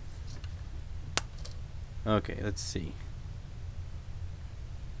 Okay, let's see.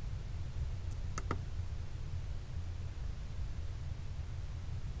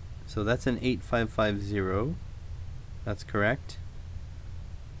 So that's an 8550. That's correct.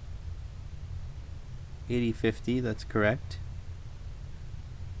 8050, that's correct.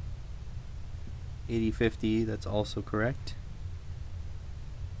 8050, that's also correct.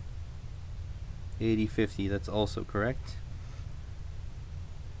 8050, that's also correct.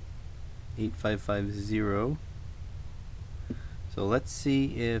 8550. So let's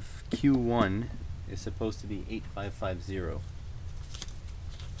see if Q1 is supposed to be 8550.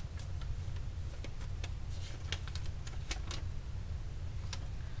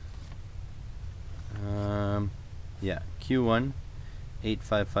 Yeah, Q1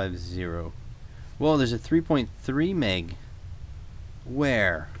 8550. Well, there's a 3.3 meg.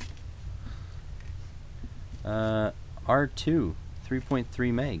 Where? R2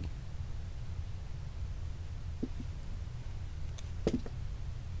 3.3 meg.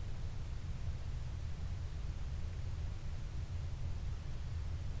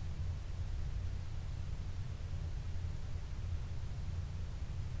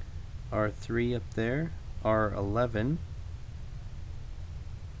 R3 up there. R11.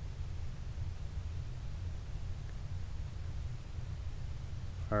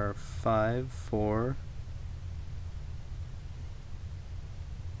 R5, 4.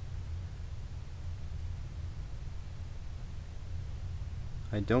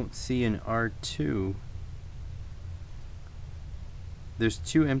 I don't see an R2. There's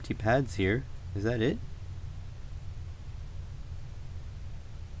 2 empty pads here. Is that it?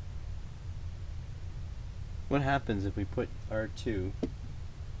 What happens if we put R2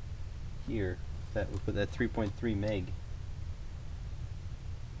 here? That we put that 3.3 meg.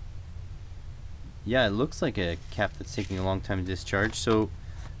 Yeah, it looks like a cap that's taking a long time to discharge. So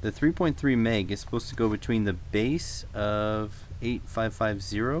the 3.3 meg is supposed to go between the base of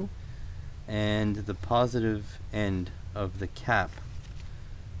 8550 and the positive end of the cap.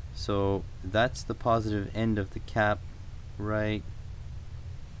 So that's the positive end of the cap right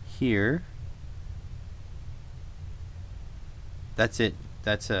here. That's it.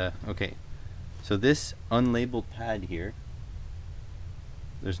 That's okay. So this unlabeled pad here,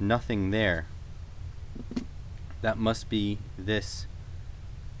 there's nothing there. That must be this.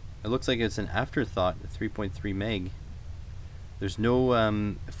 It looks like it's an afterthought, 3.3 meg. There's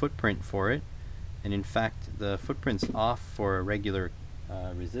no footprint for it, and in fact the footprint's off for a regular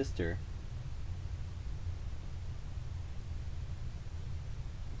resistor.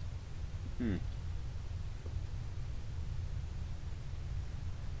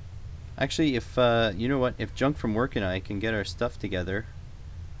 Actually, if you know what, if Junk from Work and I can get our stuff together,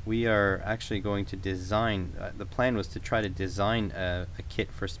 we are actually going to design, the plan was to try to design a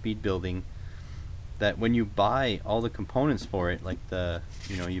kit for speed building that when you buy all the components for it, like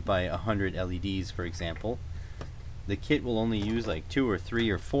you buy 100 LEDs for example, the kit will only use like 2 or 3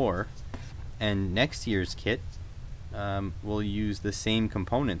 or 4, and next year's kit will use the same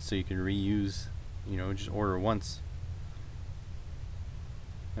components, so you can reuse, just order once.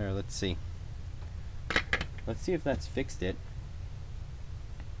 There, let's see if that's fixed it.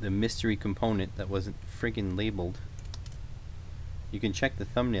 The mystery component that wasn't friggin' labeled. You can check the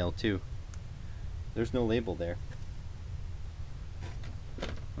thumbnail too. There's no label there.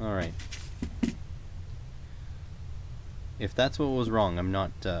 Alright. If that's what was wrong, I'm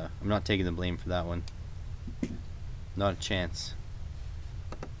not taking the blame for that one. Not a chance.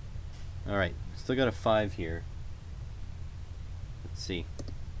 Alright, still got a 5 here. Let's see.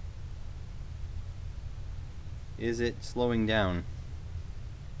 Is it slowing down?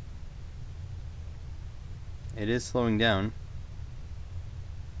 It is slowing down.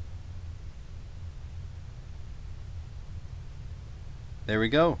 There we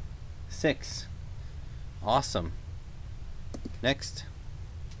go. 6. Awesome. Next.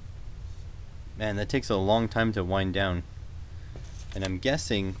 Man, that takes a long time to wind down. And I'm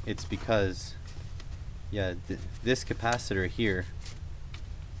guessing it's because, yeah, this capacitor here,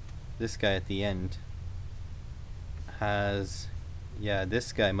 this guy at the end, has, yeah,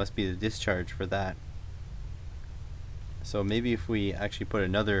 this guy must be the discharge for that. So maybe if we actually put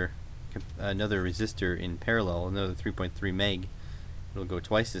another resistor in parallel, another 3.3 meg, it'll go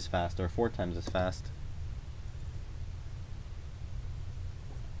twice as fast or 4 times as fast.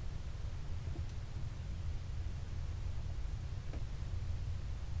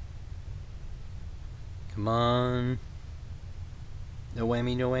 Come on. No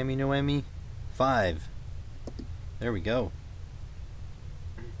whammy, no whammy, no whammy. 5. There we go.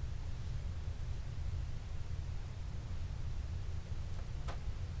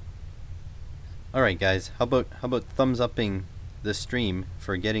 Alright guys, how about thumbs upping the stream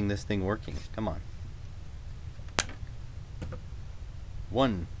for getting this thing working? Come on.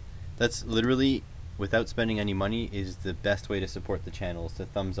 1, That's literally, without spending any money, is the best way to support the channel, is to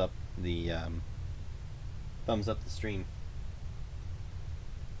thumbs up the stream.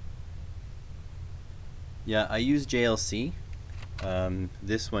 Yeah, I use JLC.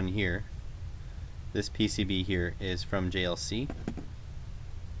 This one here, this PCB here is from JLC,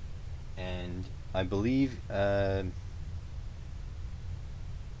 and I believe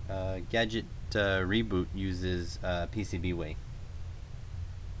Gadget Reboot uses PCBWay.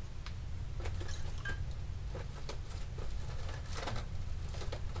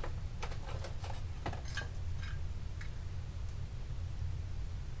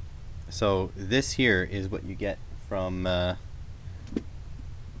 So this here is what you get from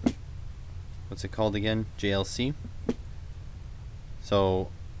what's it called again? JLC. So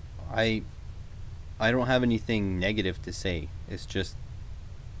I don't have anything negative to say. It's just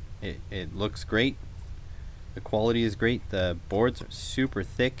it looks great. The quality is great. The boards are super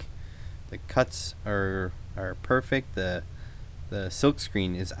thick. The cuts are perfect. The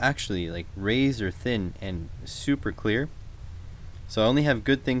silkscreen is actually like razor thin and super clear. So I only have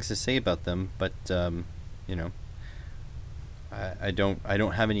good things to say about them, but you know, I don't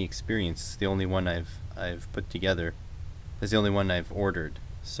have any experience. It's the only one I've put together. It's the only one I've ordered.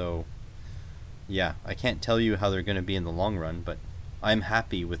 So yeah, I can't tell you how they're going to be in the long run, but I'm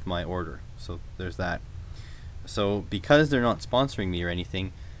happy with my order. So there's that. So because they're not sponsoring me or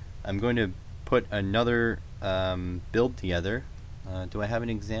anything, I'm going to put another build together. Do I have an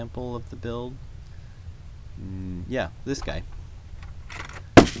example of the build? Yeah, this guy.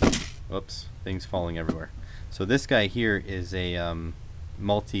 Whoops, things falling everywhere. So this guy here is a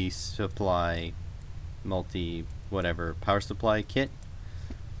multi-supply, multi-whatever power supply kit,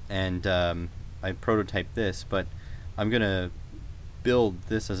 and I prototyped this, but I'm gonna build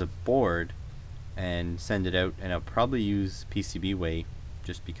this as a board and send it out, and I'll probably use PCBWay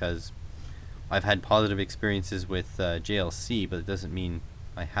just because I've had positive experiences with JLC, but it doesn't mean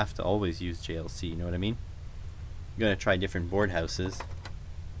I have to always use JLC, you know what I mean? I'm gonna try different board houses.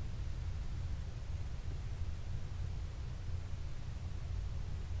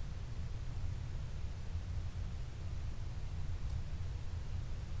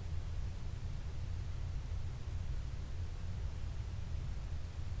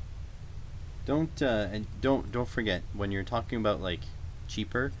 Don't forget, when you're talking about like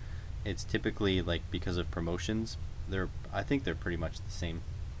cheaper, it's typically like because of promotions. I think they're pretty much the same.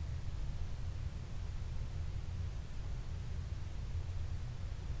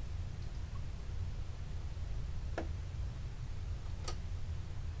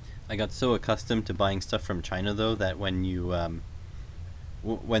 I got so accustomed to buying stuff from China though that when you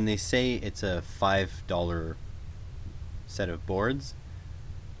when they say it's a $5 set of boards,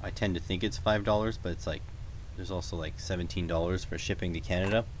 I tend to think it's $5, but it's like there's also like $17 for shipping to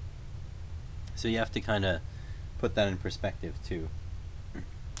Canada. So you have to kind of put that in perspective too.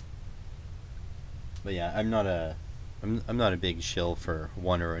 But yeah, I'm not a big shill for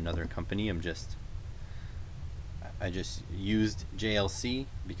one or another company. I just used JLC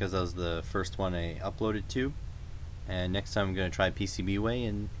because that was the first one I uploaded to, and next time I'm going to try PCBWay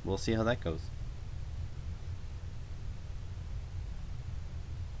and we'll see how that goes.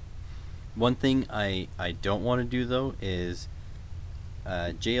 One thing I don't want to do though is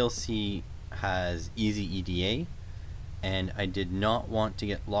JLC has easy EDA, and I did not want to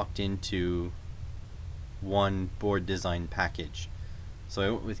get locked into one board design package. So I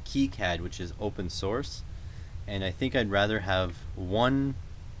went with KeyCAD, which is open source, and I think I'd rather have one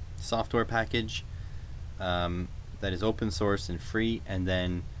software package that is open source and free, and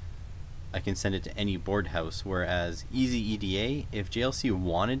then I can send it to any board house. Whereas easy EDA, if JLC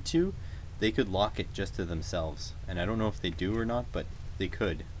wanted to, they could lock it just to themselves, and I don't know if they do or not, but they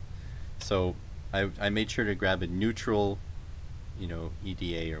could. So I made sure to grab a neutral, you know,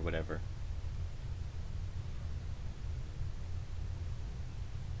 EDA or whatever.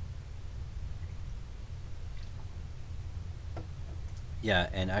 Yeah,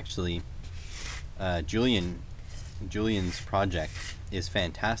 and actually Julian's project is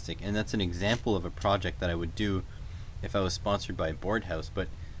fantastic, and that's an example of a project that I would do if I was sponsored by a board house. But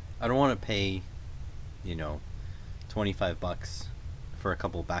I don't want to pay, you know, 25 bucks for a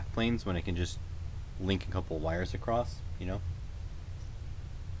couple backplanes when I can just link a couple wires across, you know.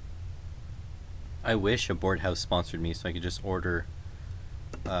 I wish a board house sponsored me so I could just order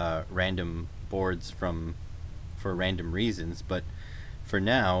random boards for random reasons, but for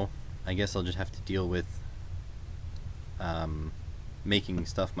now I guess I'll just have to deal with making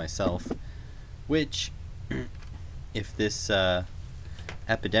stuff myself, which if this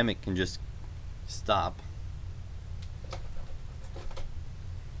epidemic can just stop,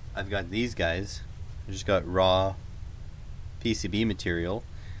 I've got these guys. I just got raw PCB material,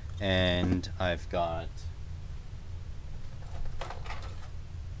 and I've got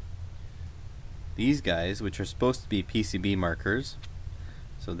these guys, which are supposed to be PCB markers.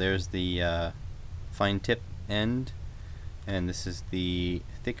 So there's the fine tip end, and this is the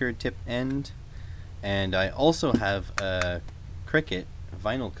thicker tip end. And I also have a Cricut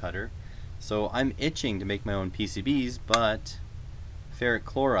vinyl cutter. So I'm itching to make my own PCBs, but ferric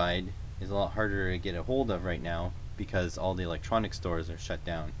chloride is a lot harder to get a hold of right now because all the electronic stores are shut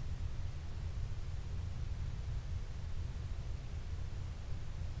down.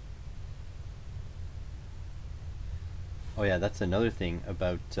 Oh yeah, that's another thing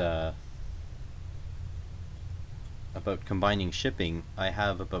about combining shipping. I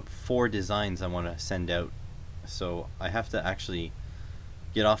have about 4 designs I want to send out, so I have to actually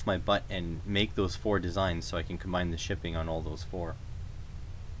get off my butt and make those 4 designs so I can combine the shipping on all those 4.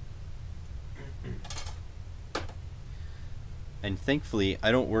 And thankfully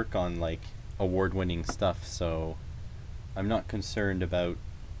I don't work on like award-winning stuff, so I'm not concerned about,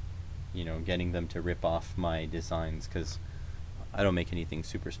 you know, getting them to rip off my designs, because I don't make anything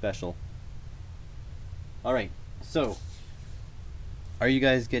super special. Alright, so are you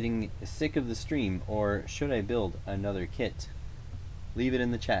guys getting sick of the stream, or should I build another kit? Leave it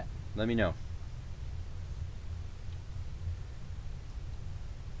in the chat. Let me know.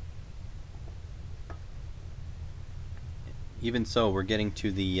 Even so, we're getting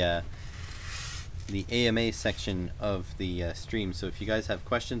to the AMA section of the stream, so if you guys have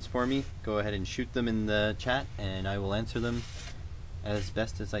questions for me, go ahead and shoot them in the chat and I will answer them as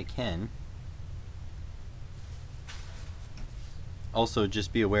best as I can. Also,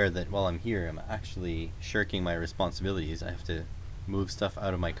 just be aware that while I'm here, I'm actually shirking my responsibilities. I have to move stuff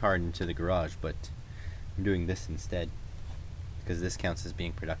out of my car into the garage, but I'm doing this instead because this counts as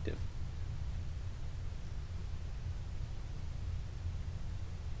being productive.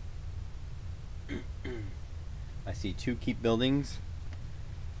 I see 2 keep buildings.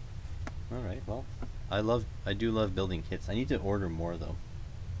 Alright, well, I do love building kits. I need to order more though.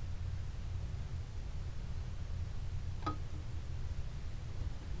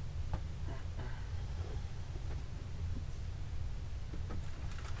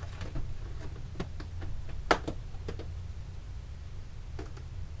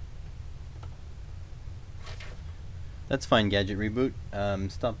 That's fine, Gadget Reboot.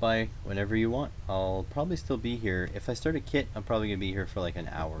 Stop by whenever you want. I'll probably still be here. If I start a kit, I'm probably going to be here for like an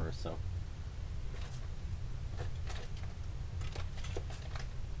hour or so.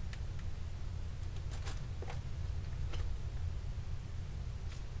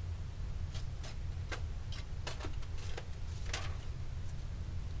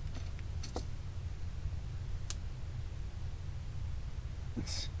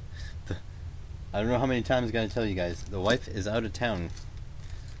 I don't know how many times I'm going to tell you guys. The wife is out of town,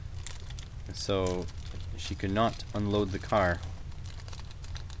 so she could not unload the car.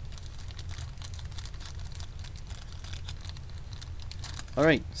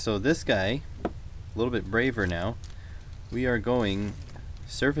 Alright, so this guy, a little bit braver now. We are going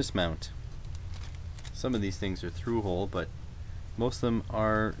surface mount. Some of these things are through hole, but most of them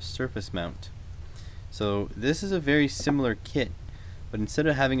are surface mount. So this is a very similar kit, but instead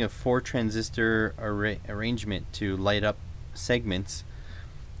of having a 4 transistor arrangement to light up segments,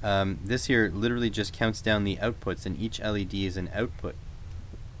 this here literally just counts down the outputs, and each LED is an output.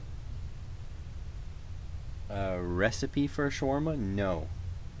 Recipe for a shawarma? No.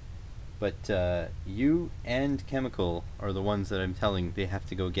 But you and Chemical are the ones that I'm telling they have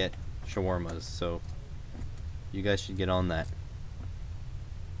to go get shawarmas, so you guys should get on that.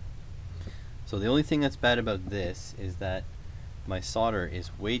 So the only thing that's bad about this is that my solder is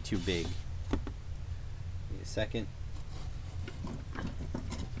way too big. Give me a second.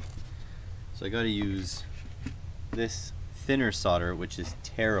 So I gotta use this thinner solder, which is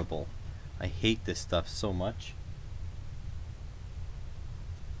terrible. I hate this stuff so much.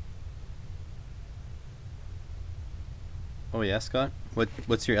 Oh yeah, Scott?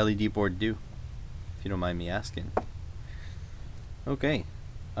 What's your LED board do? If you don't mind me asking. Okay.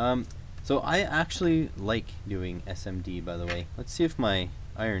 So I actually like doing SMD, by the way. Let's see if my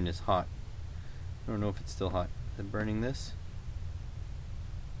iron is hot. I don't know if it's still hot. Is it burning this?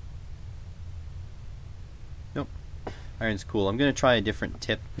 Nope. Iron's cool. I'm gonna try a different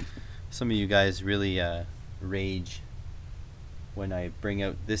tip. Some of you guys really rage when I bring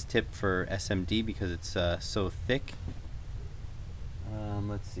out this tip for SMD because it's so thick.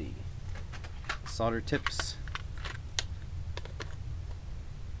 Let's see. Solder tips.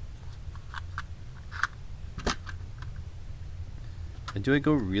 Do I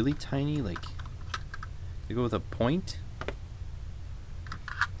go really tiny? Like, I go with a point?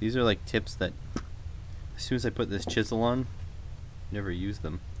 These are like tips that as soon as I put this chisel on, never use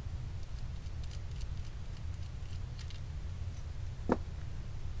them.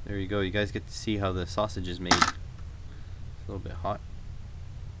 There you go. You guys get to see how the sausage is made. It's a little bit hot.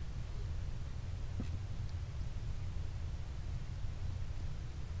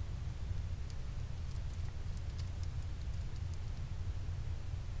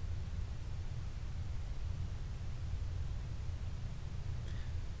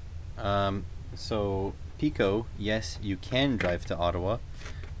 So Pico, yes, you can drive to Ottawa.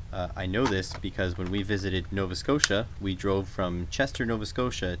 I know this because when we visited Nova Scotia, we drove from Chester, Nova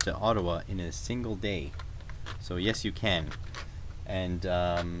Scotia to Ottawa in a single day. So yes, you can. And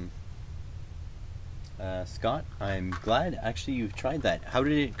Scott, I'm glad actually you've tried that. How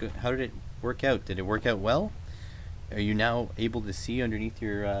did it go, how did it work out? Did it work out well? Are you now able to see underneath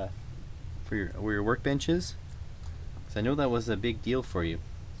your where your workbench is? 'Cause I know that was a big deal for you.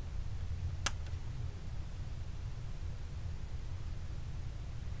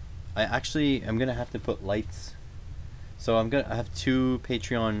 I'm gonna have to put lights. So I have 2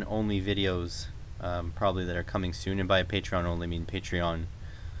 Patreon only videos probably that are coming soon, and by Patreon only I mean Patreon,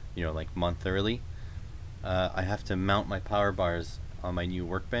 you know, like month early. I have to mount my power bars on my new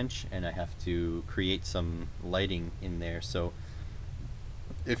workbench, and I have to create some lighting in there. So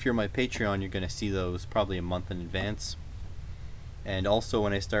if you're my Patreon, you're gonna see those probably a month in advance. And also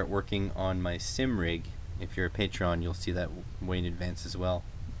when I start working on my sim rig, if you're a Patreon, you'll see that way in advance as well.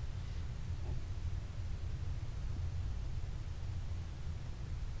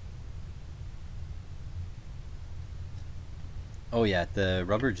 Oh yeah, the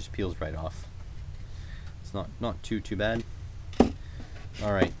rubber just peels right off. It's not too bad.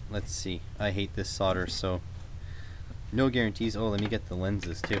 Alright, let's see. I hate this solder, so no guarantees. Oh, let me get the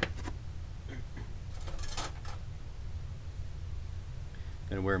lenses too.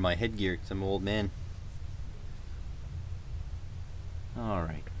 Gonna wear my headgear because I'm an old man.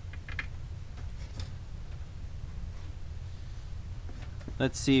 Alright.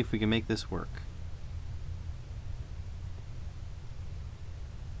 Let's see if we can make this work.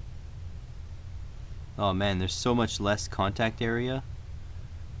 Oh man, there's so much less contact area.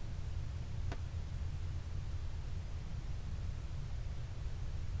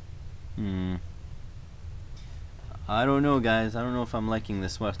 I don't know, guys. I don't know if I'm liking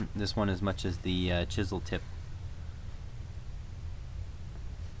this one as much as the chisel tip.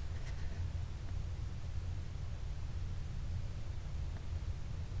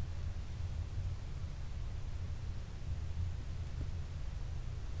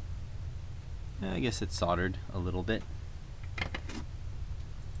 I guess it's soldered a little bit.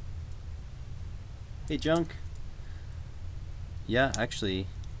 Hey, Junk. Yeah, actually,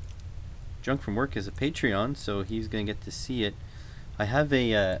 Junk from work is a Patreon, so he's gonna get to see it. I have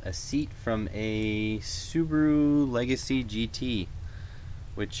a seat from a Subaru Legacy GT,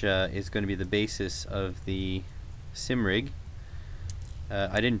 which is going to be the basis of the sim rig.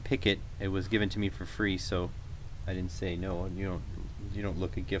 I didn't pick it; it was given to me for free, so I didn't say no. You don't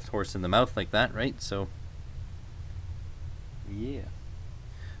look a gift horse in the mouth like that, right? So yeah,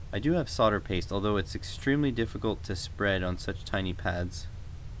 I do have solder paste, although it's extremely difficult to spread on such tiny pads.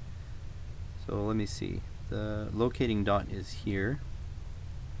 So let me see. The locating dot is here.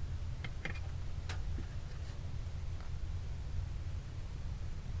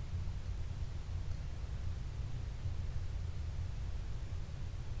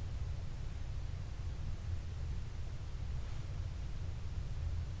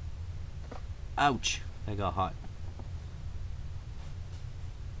 Ouch! I got hot.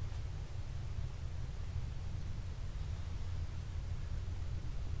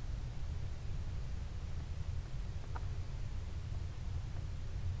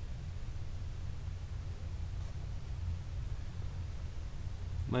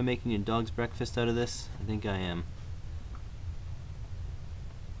 Am I making a dog's breakfast out of this? I think I am.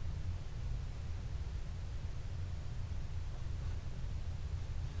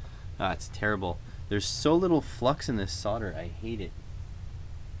 Ah, it's terrible. There's so little flux in this solder. I hate it.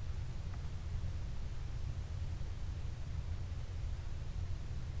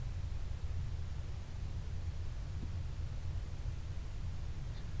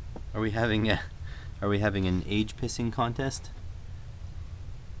 Are we having an age pissing contest?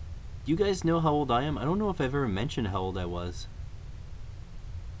 Do you guys know how old I am? I don't know if I've ever mentioned how old I was.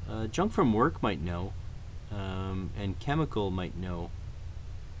 Junk from work might know, and Chemical might know.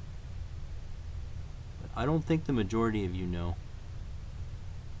 But I don't think the majority of you know.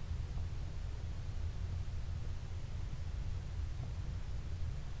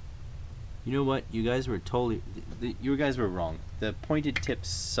 You know what? You guys were totally... you guys were wrong. The pointed tip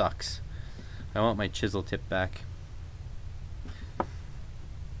sucks. I want my chisel tip back.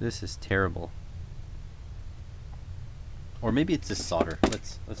 This is terrible. Or maybe it's just solder.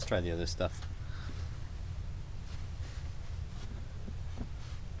 Let's try the other stuff.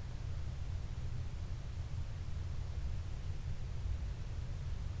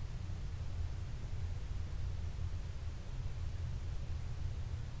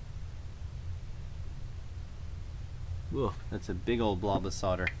 Whoa, that's a big old blob of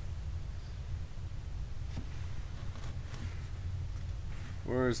solder.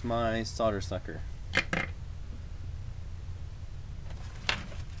 Where's my solder sucker?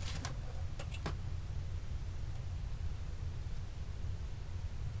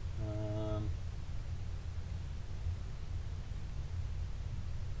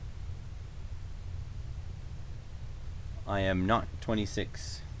 I am not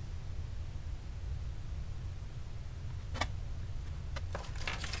 26.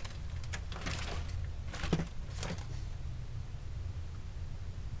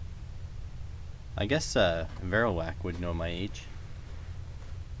 I guess Verilwhack would know my age,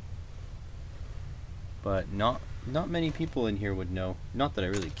 but not many people in here would know. Not that I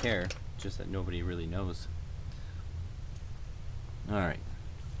really care, just that nobody really knows. All right.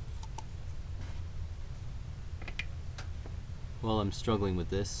 Well, I'm struggling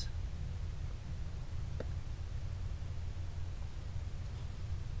with this.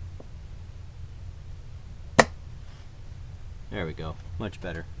 There we go. Much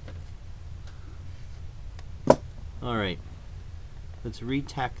better. Alright. Let's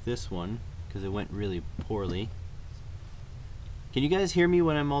re-tack this one, because it went really poorly. Can you guys hear me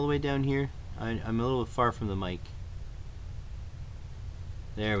when I'm all the way down here? I'm a little far from the mic.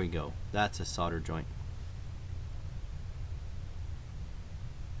 There we go. That's a solder joint.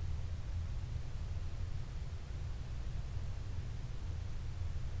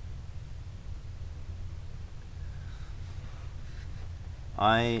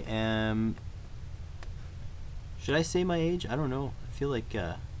 I am... Should I say my age? I don't know. I feel like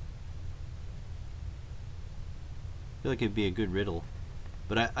it'd be a good riddle.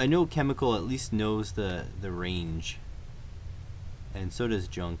 But I know Chemical at least knows the range. And so does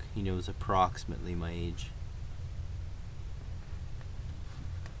Junk. He knows approximately my age.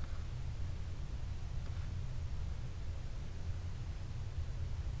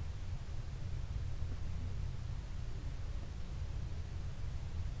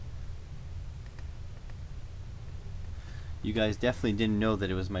 You guys definitely didn't know that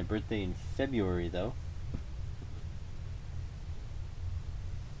it was my birthday in February, though.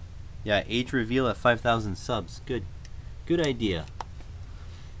 Yeah, age reveal at 5,000 subs. Good. Good idea.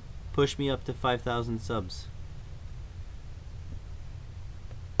 Push me up to 5,000 subs.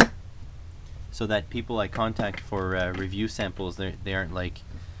 So that people I contact for review samples, they aren't like,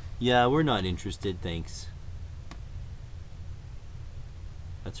 yeah, we're not interested, thanks.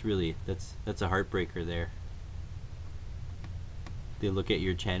 That's really, that's a heartbreaker there. They look at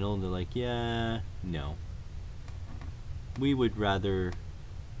your channel and they're like, yeah, no. We would rather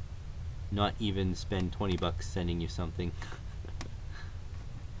not even spend 20 bucks sending you something.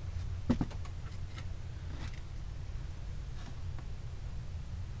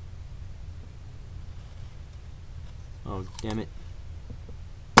 Oh, damn it.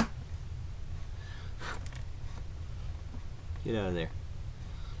 Get out of there.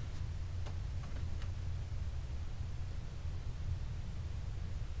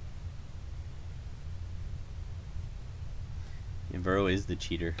 Vero is the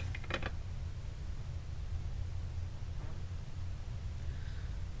cheater.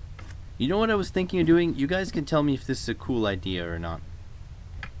 You know what I was thinking of doing? You guys can tell me if this is a cool idea or not.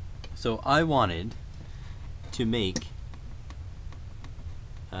 So I wanted to make,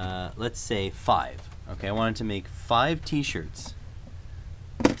 let's say 5. Okay, I wanted to make 5 t-shirts.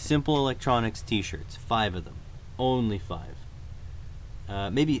 Simple Electronics t-shirts. 5 of them. Only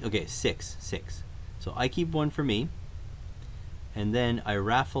 5. Maybe, okay, 6. So I keep one for me. And then I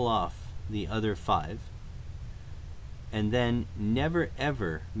raffle off the other 5, and then never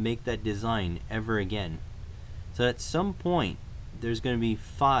ever make that design ever again. So at some point there's going to be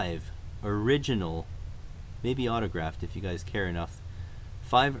 5 original, maybe autographed if you guys care enough,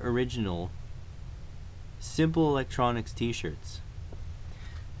 5 original Simple Electronics t-shirts,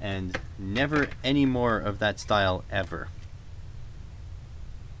 and never any more of that style ever.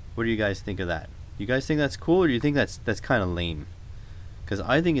 What do you guys think of that? You guys think that's cool, or do you think that's kind of lame? Because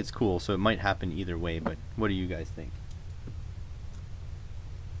I think it's cool, so it might happen either way, but what do you guys think?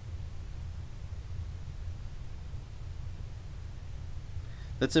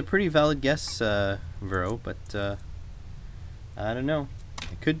 That's a pretty valid guess, Vero, but I don't know.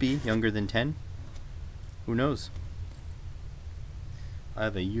 It could be younger than 10. Who knows? I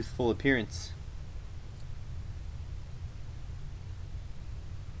have a youthful appearance.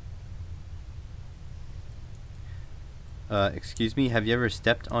 Excuse me, have you ever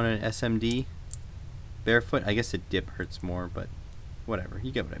stepped on an SMD barefoot? I guess a dip hurts more, but whatever.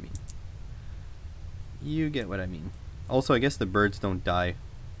 You get what I mean. You get what I mean. Also, I guess the birds don't die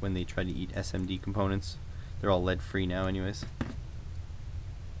when they try to eat SMD components. They're all lead-free now anyways.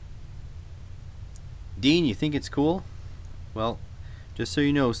 Dean, you think it's cool? Well, just so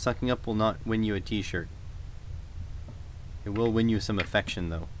you know, sucking up will not win you a t-shirt. It will win you some affection,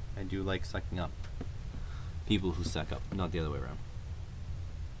 though. I do like sucking up. People who suck up, not the other way around.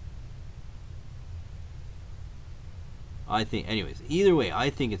 I think, anyways, either way,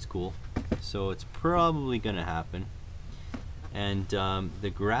 I think it's cool. So it's probably gonna happen. And the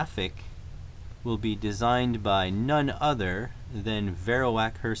graphic will be designed by none other than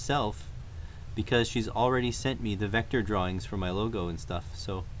Verowack herself, because she's already sent me the vector drawings for my logo and stuff.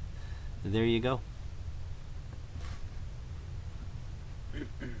 So there you go.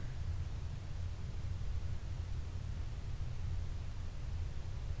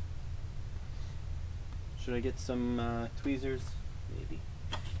 Should I get some tweezers? Maybe.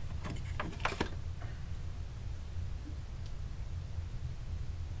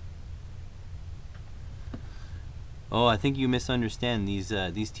 Oh, I think you misunderstand.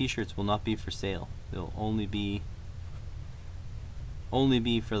 These t-shirts will not be for sale. They'll only be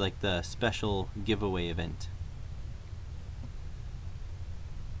for like the special giveaway event.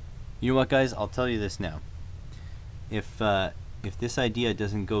 You know what, guys? I'll tell you this now. If this idea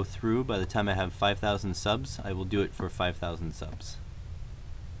doesn't go through by the time I have 5,000 subs, I will do it for 5,000 subs.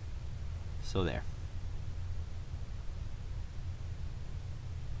 So there.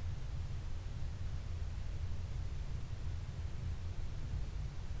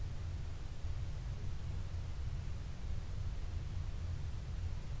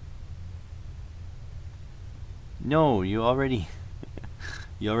 No, you already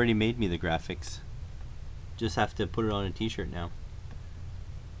you already made me the graphics. Just have to put it on a t-shirt now.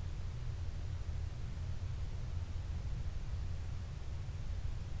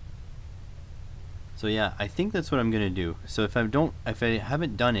 So yeah, I think that's what I'm gonna do. So if I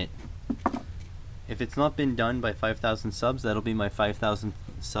haven't done it, if it's not been done by 5,000 subs, that'll be my 5,000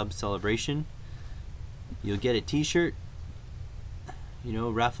 sub celebration. You'll get a t-shirt, you know,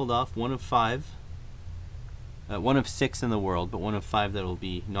 raffled off, one of 5. One of 6 in the world, but one of 5 that will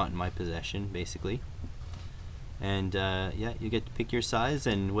be not in my possession, basically. And yeah, you get to pick your size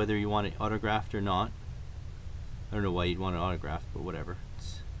and whether you want it autographed or not. I don't know why you'd want it autographed, but whatever.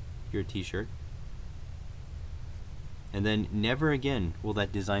 It's your t-shirt. And then never again will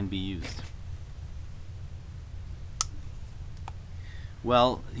that design be used.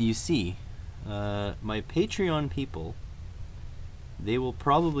 Well, you see, my Patreon people, they will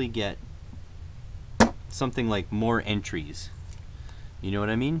probably get something like more entries. You know what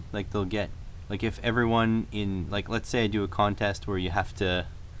I mean? Like they'll get, like if everyone in, like let's say I do a contest where you have to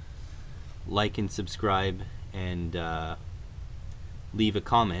like and subscribe and leave a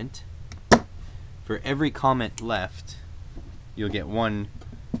comment. For every comment left, you'll get one,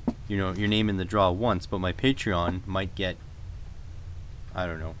 you know, your name in the draw once, but my Patreon might get, I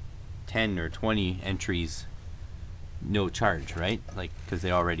don't know, 10 or 20 entries no charge, right? Like, because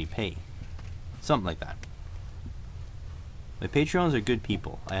they already pay. Something like that. My Patreons are good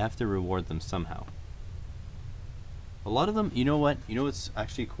people. I have to reward them somehow. A lot of them, you know what? You know what's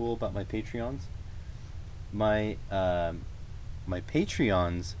actually cool about my Patreons? My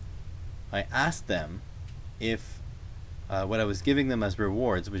Patreons, I asked them if what I was giving them as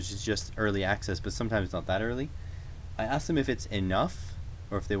rewards, which is just early access, but sometimes not that early. I asked them if it's enough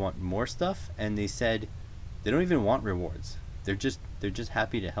or if they want more stuff, and they said they don't even want rewards. They're just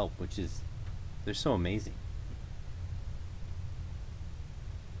happy to help, which is, they're so amazing.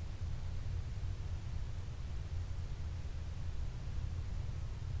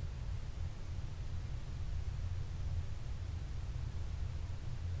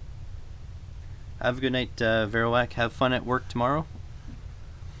 Have a good night, Verowack. Have fun at work tomorrow.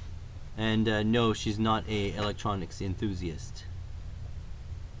 And no, she's not a electronics enthusiast.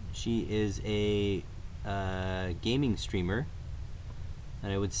 She is a gaming streamer.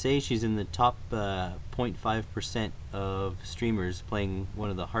 And I would say she's in the top 0.5% of streamers playing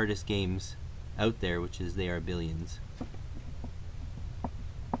one of the hardest games out there, which is They Are Billions.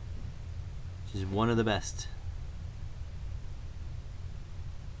 She's one of the best.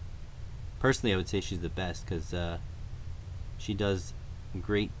 Personally, I would say she's the best because she does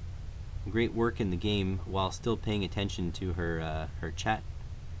great work in the game while still paying attention to her her chat.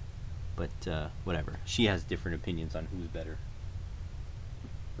 But whatever. She has different opinions on who's better.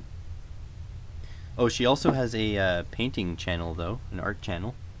 Oh, she also has a painting channel though, an art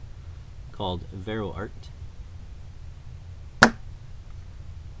channel called Vero Art.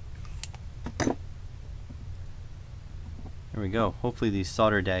 There we go. Hopefully these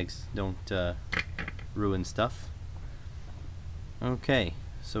solder dags don't ruin stuff. Okay,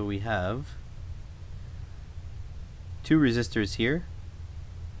 so we have 2 resistors here,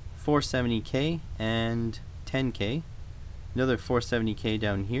 470K and 10K, another 470K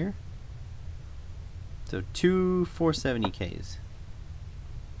down here, so 2 470Ks.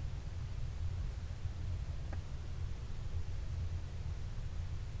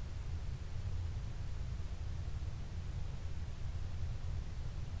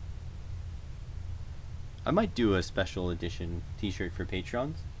 I might do a special edition t-shirt for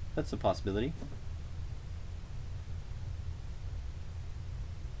Patreons. That's a possibility.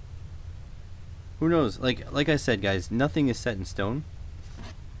 Who knows? Like I said, guys, nothing is set in stone.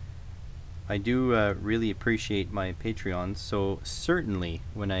 I do really appreciate my Patreons, so certainly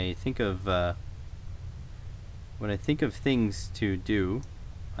when I think of things to do,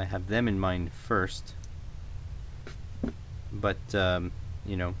 I have them in mind first. But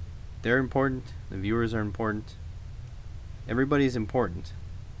you know, they're important, the viewers are important, everybody's important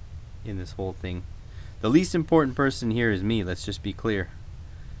in this whole thing. The least important person here is me, let's just be clear,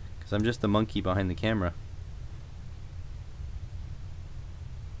 because I'm just the monkey behind the camera.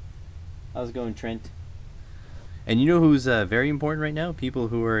 How's it going, Trent? And you know who's very important right now? People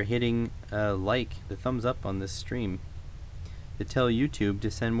who are hitting the thumbs up on this stream to tell YouTube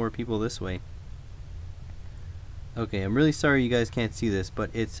to send more people this way. Okay, I'm really sorry you guys can't see this, but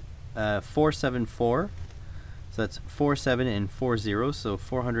it's 474, so that's 47 and 40, so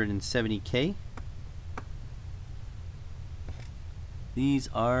 470K. These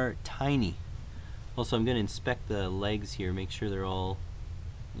are tiny. Also, I'm going to inspect the legs here, make sure they're all,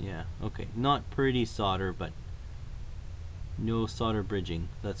 yeah, okay, not pretty solder, but no solder bridging.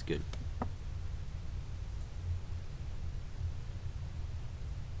 That's good.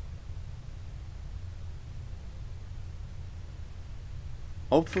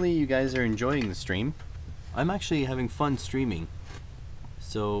 Hopefully you guys are enjoying the stream. I'm actually having fun streaming.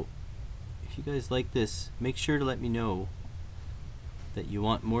 So if you guys like this, make sure to let me know that you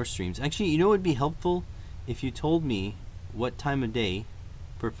want more streams. Actually, you know what would be helpful? If you told me what time of day,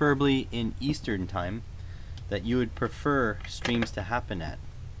 preferably in Eastern time, that you would prefer streams to happen at.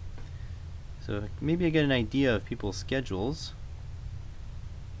 So maybe I get an idea of people's schedules.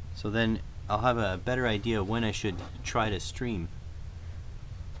 So then I'll have a better idea when I should try to stream.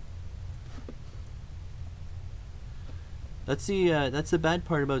 That's the bad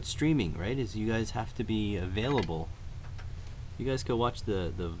part about streaming, right? Is you guys have to be available. You guys can watch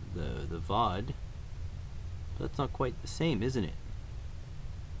the VOD, but that's not quite the same, isn't it?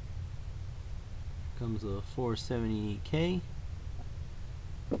 Comes a 470K.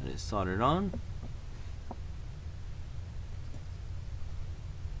 That is soldered on.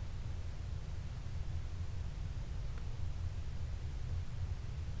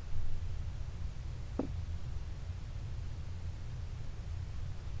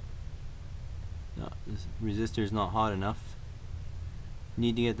 This resistor is not hot enough.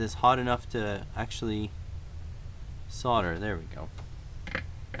 Need to get this hot enough to actually solder. There we go.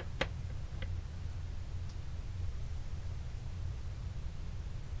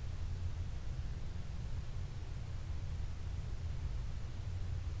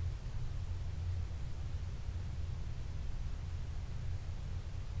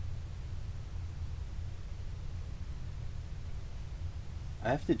 I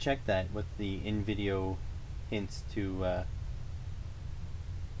have to check that with the in-video hints to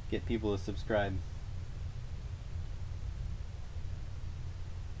get people to subscribe.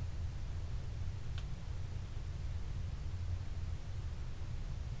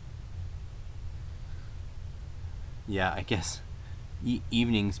 Yeah, I guess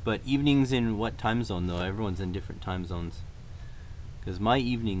evenings, but evenings in what time zone though? Everyone's in different time zones. Because my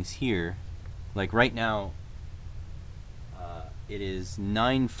evenings here, like right now, it is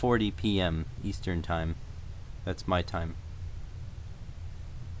 9:40 p.m. Eastern time. That's my time.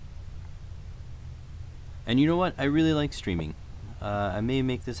 And you know what? I really like streaming. I may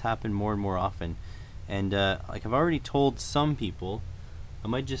make this happen more and more often. And like I've already told some people, I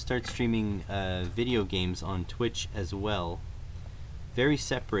might just start streaming video games on Twitch as well. Very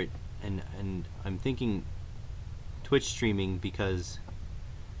separate, and I'm thinking Twitch streaming because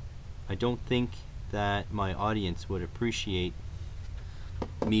I don't think that my audience would appreciate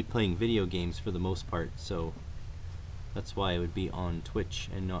me playing video games for the most part, so that's why it would be on Twitch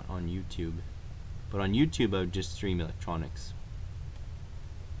and not on YouTube. But on YouTube I would just stream electronics.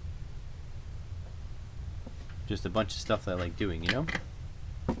 Just a bunch of stuff that I like doing, you know?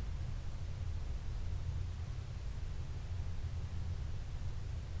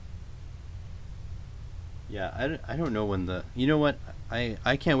 Yeah, I don't know when the... You know what?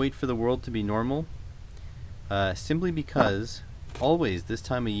 I can't wait for the world to be normal. Simply because always this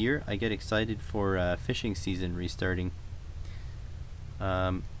time of year I get excited for fishing season restarting.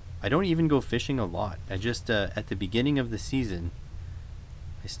 I don't even go fishing a lot. I just at the beginning of the season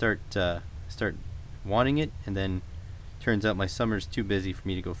I start wanting it, and then turns out my summer's too busy for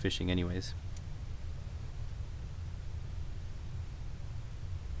me to go fishing anyways.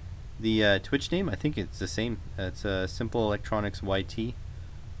 The Twitch name, I think it's the same. It's Simple Electronics YT.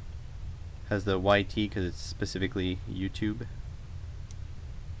 Has the YT because it's specifically YouTube.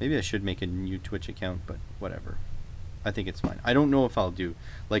 Maybe I should make a new Twitch account, but whatever. I think it's fine. I don't know if I'll do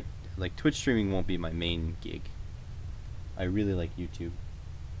like Twitch streaming won't be my main gig. I really like YouTube.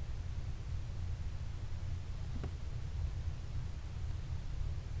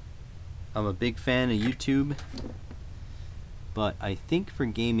 I'm a big fan of YouTube, but I think for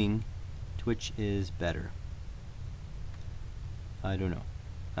gaming Twitch is better. I don't know.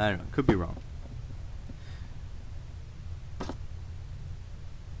 Could be wrong.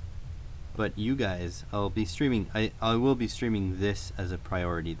 But you guys, I'll be streaming. I will be streaming this as a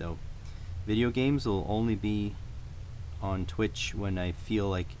priority though. Video games will only be on Twitch when I feel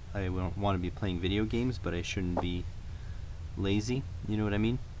like I want to be playing video games, but I shouldn't be lazy. You know what I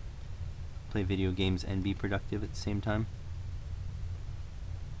mean? Play video games and be productive at the same time.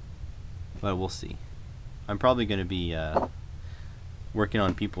 But we'll see. I'm probably going to be working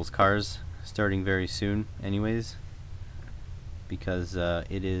on people's cars starting very soon anyways, because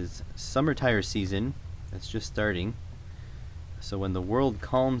it is summer tire season. It's just starting. So when the world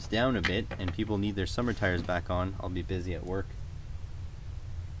calms down a bit and people need their summer tires back on, I'll be busy at work.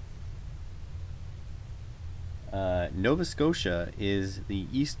 Nova Scotia is the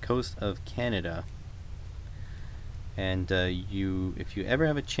east coast of Canada, and if you ever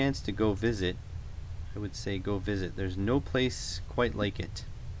have a chance to go visit, I would say go visit. There's no place quite like it.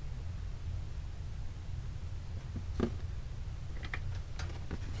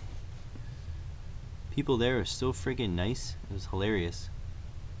 People there are so friggin' nice. It was hilarious.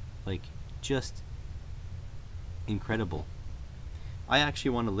 Like, just incredible. I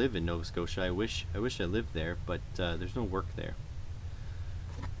actually want to live in Nova Scotia. I wish I lived there, but there's no work there.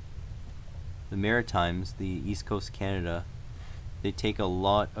 The Maritimes, the East Coast Canada, they take a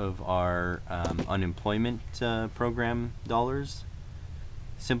lot of our unemployment program dollars,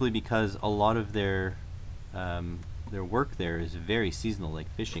 simply because a lot of their work there is very seasonal,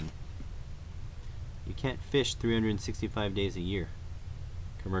 like fishing. You can't fish 365 days a year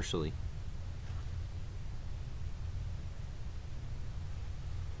commercially.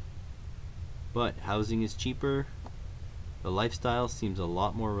 But housing is cheaper. The lifestyle seems a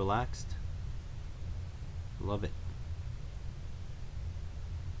lot more relaxed. Love it.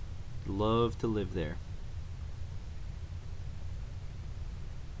 Love to live there.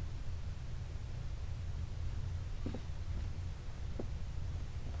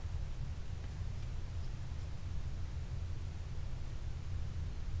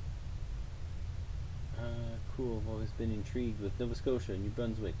 Cool. I've always been intrigued with Nova Scotia, New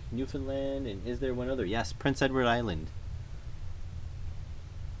Brunswick, Newfoundland, and is there one other? Yes, Prince Edward Island.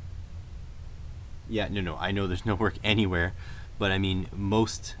 Yeah, no, I know there's no work anywhere, but I mean,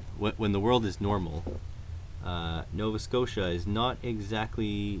 when the world is normal, Nova Scotia is not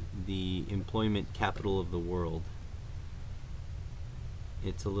exactly the employment capital of the world.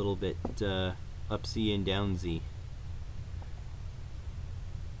 It's a little bit upsy and downsy.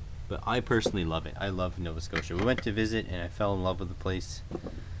 But I personally love it. I love Nova Scotia. We went to visit and I fell in love with the place.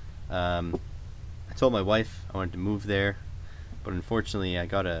 I told my wife I wanted to move there, but unfortunately I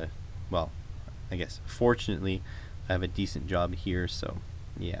guess fortunately I have a decent job here, so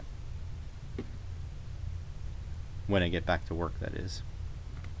yeah. When I get back to work, that is.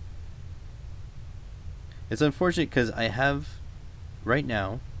 It's unfortunate because I have right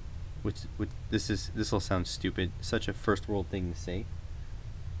now, which this will sound stupid, such a first world thing to say,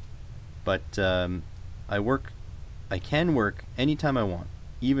 but I can work anytime I want,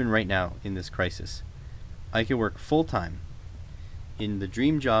 even right now in this crisis. I can work full time in the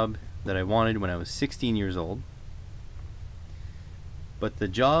dream job that I wanted when I was 16 years old. But the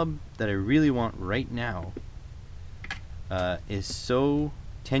job that I really want right now is so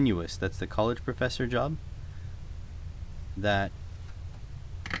tenuous, that's the college professor job, that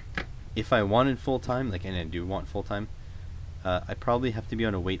if I wanted full time, like, and I do want full time, I probably have to be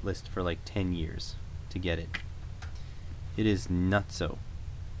on a wait list for like 10 years to get it. It is nutso.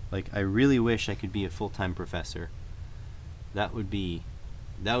 Like, I really wish I could be a full-time professor. That would be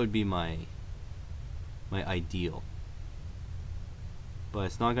my ideal. But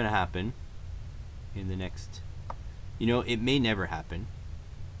it's not going to happen in the next, it may never happen,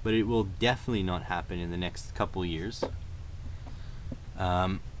 but it will definitely not happen in the next couple years.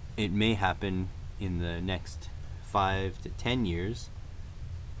 It may happen in the next 5 to 10 years,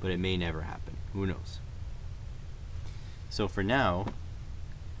 but it may never happen. Who knows? So for now,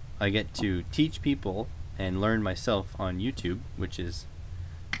 I get to teach people and learn myself on YouTube, which is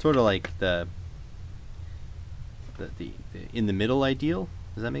sort of like the in the middle ideal.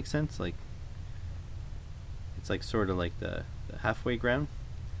 Does that make sense? Like, it's like sort of like the halfway ground,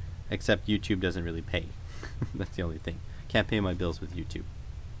 except YouTube doesn't really pay. That's the only thing. Can't pay my bills with YouTube.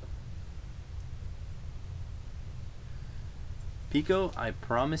 Pico, I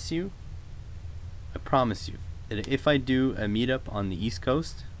promise you that if I do a meetup on the East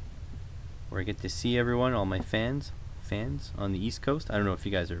Coast, where I get to see everyone, all my fans on the East Coast. I don't know if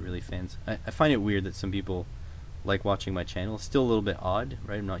you guys are really fans. I find it weird that some people like watching my channel. It's still a little bit odd,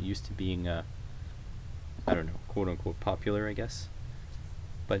 right? I'm not used to being, I don't know, quote unquote popular, I guess.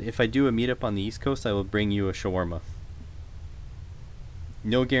 But if I do a meetup on the East Coast, I will bring you a shawarma.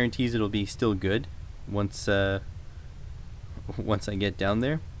 No guarantees it'll be still good once I get down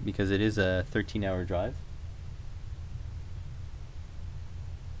there, because it is a 13-hour drive.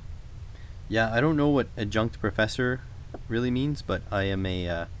 Yeah, I don't know what adjunct professor really means, but I am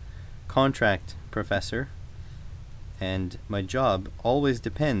a contract professor, and my job always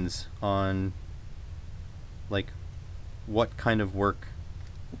depends on like what kind of work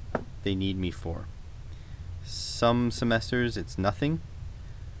they need me for. Some semesters it's nothing.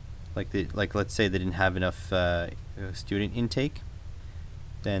 Like let's say they didn't have enough student intake,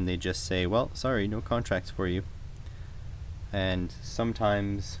 then they just say, well, sorry, no contracts for you. And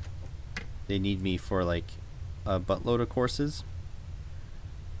sometimes they need me for like a buttload of courses.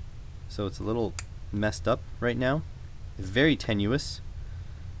 So it's a little messed up right now. It's very tenuous,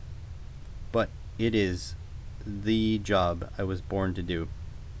 but it is the job I was born to do.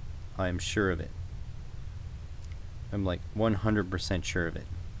 I am sure of it. I'm like 100% sure of it.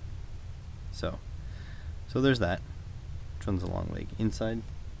 So there's that. Which one's a long leg? Inside.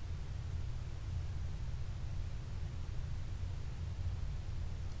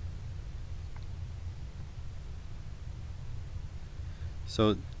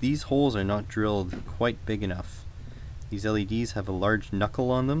 So these holes are not drilled quite big enough. These LEDs have a large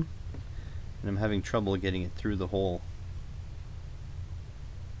knuckle on them, and I'm having trouble getting it through the hole.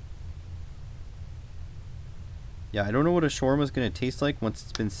 Yeah, I don't know what a shawarma is going to taste like once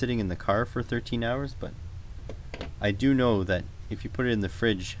it's been sitting in the car for 13 hours, but I do know that if you put it in the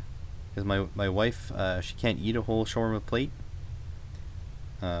fridge, because my wife, she can't eat a whole shawarma plate,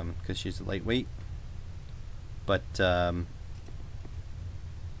 because she's a lightweight, but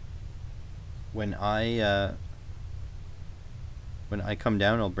when I come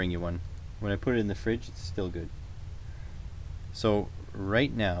down, I'll bring you one. When I put it in the fridge, it's still good. So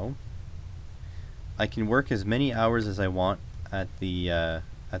right now, I can work as many hours as I want at the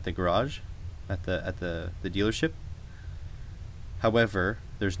garage, at the dealership. However,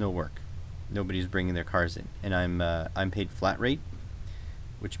 there's no work. Nobody's bringing their cars in, and I'm paid flat rate,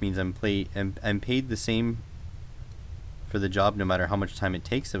 which means I'm paid the same for the job no matter how much time it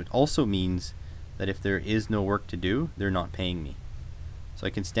takes. So it also means that if there is no work to do, they're not paying me. So I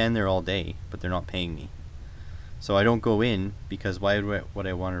can stand there all day, but they're not paying me. So I don't go in, because why would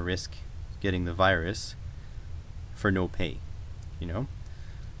I want to risk getting the virus for no pay, you know?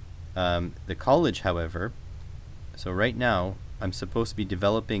 The college, however, so right now I'm supposed to be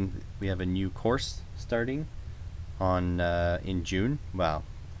developing, we have a new course starting on in June. Well,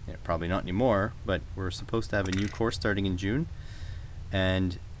 yeah, probably not anymore, but we're supposed to have a new course starting in June,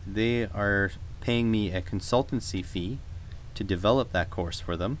 and they are paying me a consultancy fee to develop that course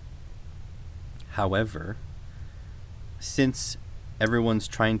for them. However, since everyone's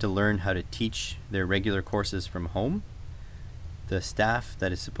trying to learn how to teach their regular courses from home, the staff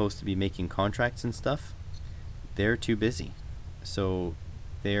that is supposed to be making contracts and stuff, they're too busy. So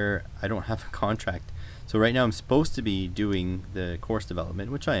I don't have a contract. So right now I'm supposed to be doing the course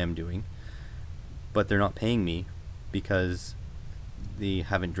development, which I am doing, but they're not paying me because they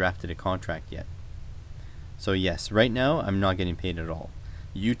haven't drafted a contract yet. So yes, right now I'm not getting paid at all.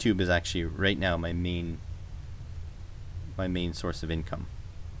 YouTube is actually right now my main source of income.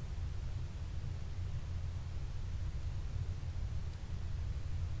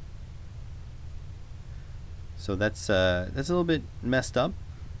 So that's a little bit messed up,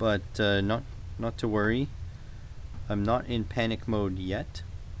 but not to worry. I'm not in panic mode yet.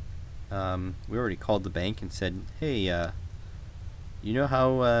 We already called the bank and said, hey, you know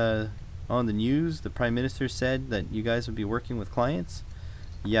how on the news the Prime Minister said that you guys would be working with clients?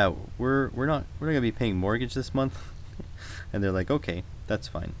 Yeah, we're not gonna be paying mortgage this month. And they're like, okay, that's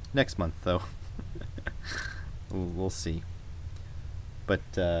fine. Next month though. We'll see. But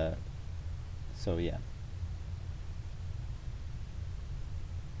so yeah.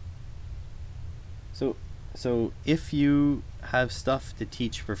 So if you have stuff to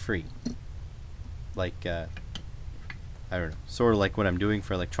teach for free, like I don't know, sort of like what I'm doing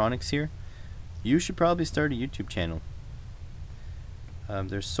for electronics here, you should probably start a YouTube channel.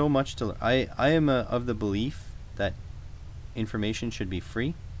 There's so much to learn. I am of the belief that information should be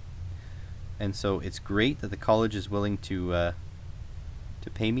free, and so it's great that the college is willing to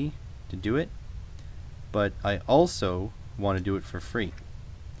pay me to do it, but I also want to do it for free.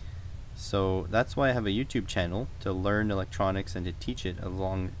 So that's why I have a YouTube channel, to learn electronics and to teach it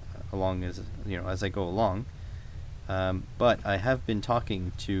along as as I go along. But I have been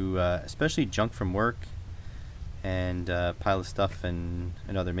talking to especially Junk from Work and Pile of Stuff and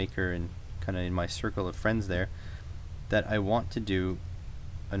another maker, and kind of in my circle of friends there, that I want to do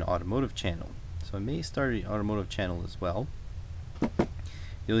an automotive channel. So I may start an automotive channel as well.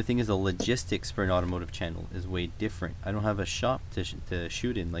 The only thing is the logistics for an automotive channel is way different. I don't have a shop to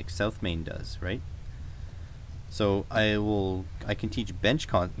shoot in like South Main does, right? So I can teach bench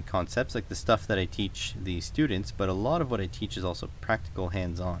concepts, like the stuff that I teach the students, but a lot of what I teach is also practical,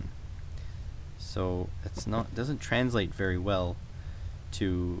 hands-on. So doesn't translate very well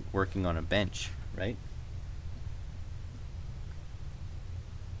to working on a bench, right?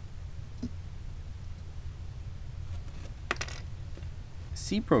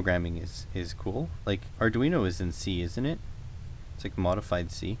 C programming is cool. Like Arduino is in C, isn't it? It's like modified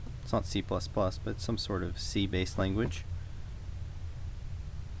C. It's not C++, but it's some sort of C-based language.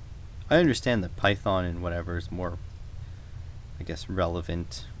 I understand that Python and whatever is more, I guess,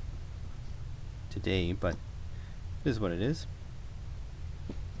 relevant today, but it is what it is.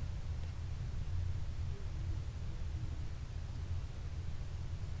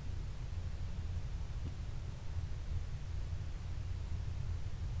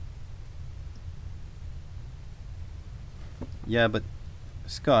 Yeah, but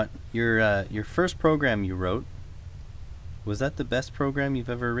Scott, your first program you wrote, was that the best program you've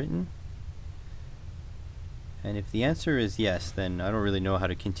ever written? And if the answer is yes, then I don't really know how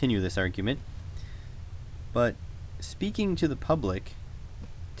to continue this argument. But speaking to the public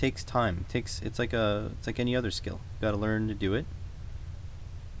takes time. It's like any other skill. You got to learn to do it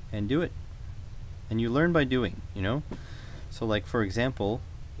and do it. And you learn by doing, you know? So like, for example,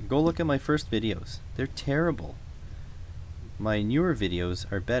 go look at my first videos. They're terrible. My newer videos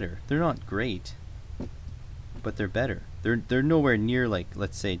are better. They're not great, but they're better. They're nowhere near, like,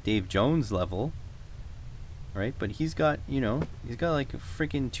 let's say Dave Jones level, right? But he's got like a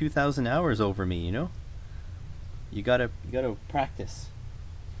freaking 2,000 hours over me, you know? You gotta practice.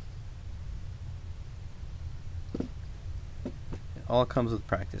 It all comes with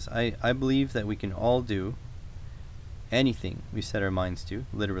practice. I believe that we can all do anything we set our minds to,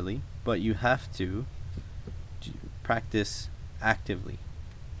 literally, but you have to practice actively.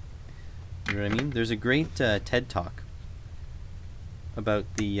 You know what I mean? There's a great TED talk about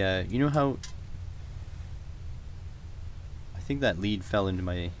the you know how, I think that lead fell into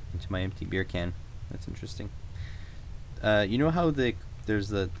my empty beer can. That's interesting. You know how there's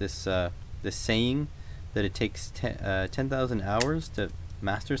this saying that it takes 10,000 hours to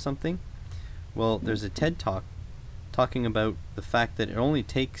master something? Well, there's a TED talk talking about the fact that it only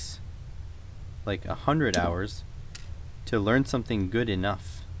takes like 100 hours to learn something good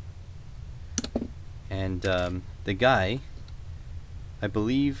enough. And the guy, I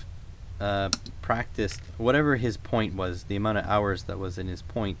believe, practiced whatever his point was, the amount of hours that was in his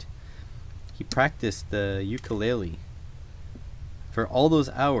point. He practiced the ukulele for all those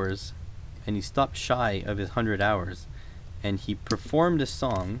hours, and he stopped shy of his 100 hours, and he performed a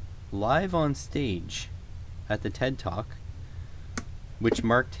song live on stage at the TED Talk, which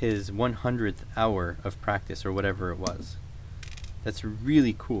marked his 100th hour of practice, or whatever it was. That's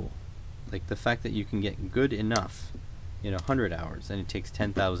really cool. Like the fact that you can get good enough in 100 hours, and it takes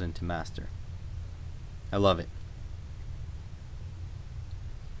 10,000 to master. I love it.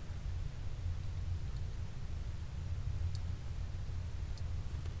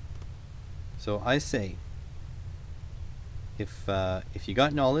 So I say, if you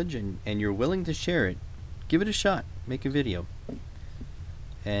got knowledge and you're willing to share it, give it a shot. Make a video.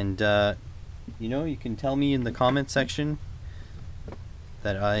 And you know, you can tell me in the comment section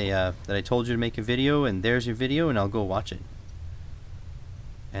that I told you to make a video, and there's your video, and I'll go watch it.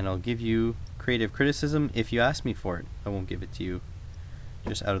 And I'll give you creative criticism if you ask me for it. I won't give it to you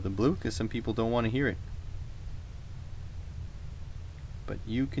just out of the blue, because some people don't want to hear it. But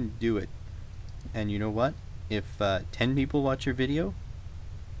you can do it. And you know what? If 10 people watch your video,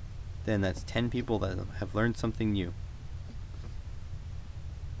 then that's 10 people that have learned something new.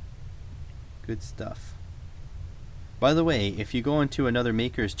 Good stuff. By the way, if you go onto another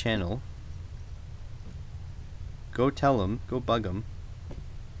maker's channel, go tell him, go bug him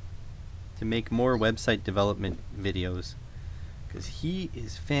to make more website development videos, because he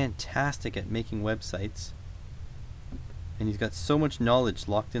is fantastic at making websites, and he's got so much knowledge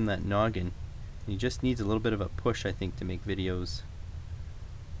locked in that noggin. He just needs a little bit of a push, I think, to make videos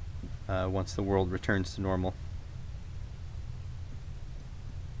once the world returns to normal.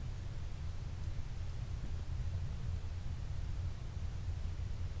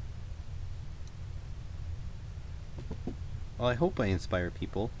 Well, I hope I inspire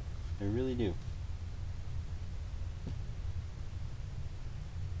people. I really do.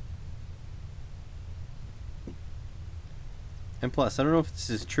 And plus, I don't know if this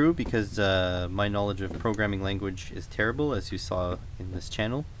is true, because my knowledge of programming language is terrible, as you saw in this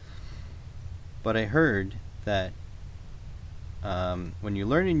channel. But I heard that when you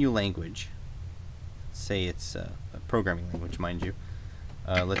learn a new language, say it's a programming language, mind you,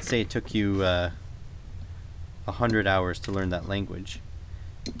 let's say it took you 100 hours to learn that language.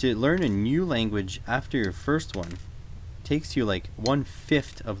 To learn a new language after your first one takes you like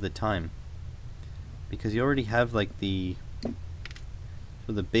 1/5 of the time, because you already have like the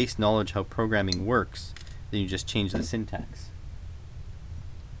base knowledge how programming works. Then you just change the syntax.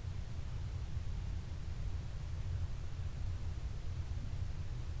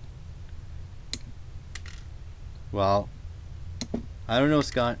 Well, I don't know,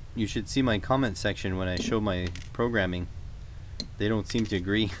 Scott. You should see my comment section when I show my programming. They don't seem to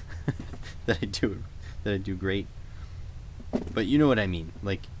agree that I do great. But you know what I mean.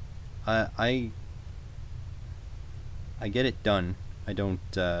 Like, I get it done. I don't.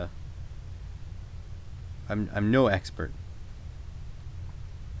 I'm no expert.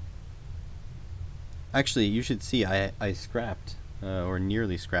 Actually, you should see. I scrapped or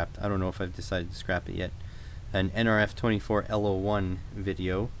nearly scrapped. I don't know if I've decided to scrap it yet. An NRF24 LO1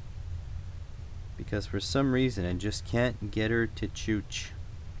 video, because for some reason I just can't get her to chooch.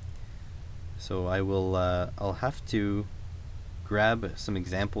 So I will I'll have to grab some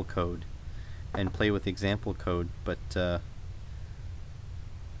example code and play with example code, but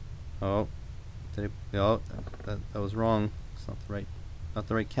oh, that was wrong. It's not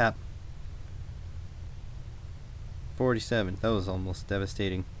the right cap. 47. That was almost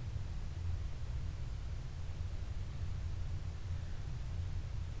devastating.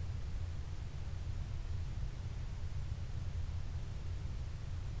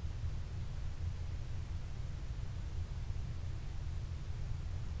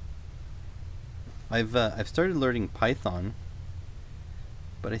 I've started learning Python,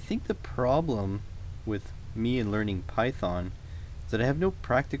 but I think the problem with me and learning Python is that I have no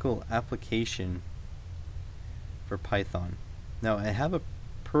practical application for Python. Now, I have a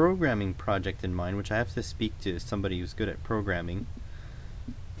programming project in mind, which I have to speak to somebody who's good at programming,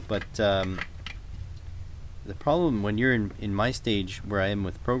 but the problem when you're in my stage where I am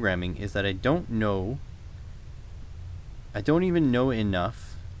with programming is that I don't even know enough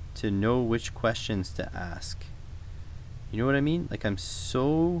to know which questions to ask. You know what I mean? Like, I'm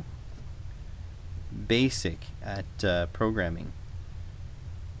so basic at programming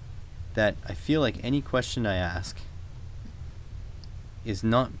that I feel like any question I ask is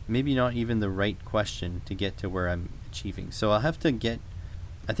maybe not even the right question to get to where I'm achieving. So I think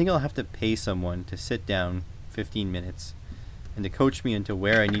I'll have to pay someone to sit down 15 minutes and to coach me into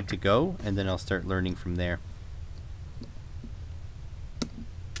where I need to go, and then I'll start learning from there.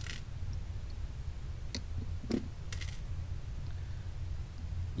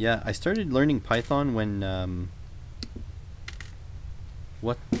 Yeah, I started learning Python when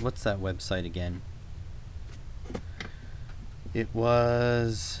what's that website again? It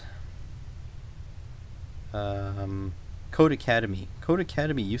was Code Academy. Code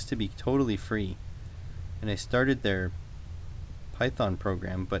Academy used to be totally free, and I started their Python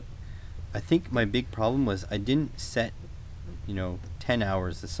program, but I think my big problem was I didn't set 10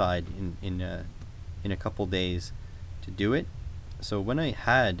 hours aside in a couple days to do it. So when I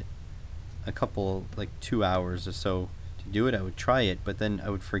had a couple, like 2 hours or so to do it, I would try it, but then I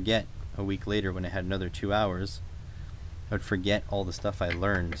would forget a week later when I had another 2 hours. I would forget all the stuff I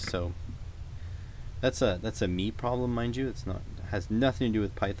learned. So That's a me problem, mind you. It's not, has nothing to do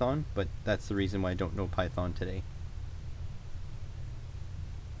with Python, but that's the reason why I don't know Python today.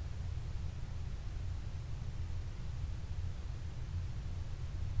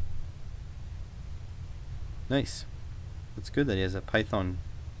 Nice. It's good that he has Python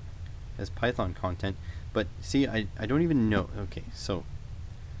content, but see, I don't even know. Okay, so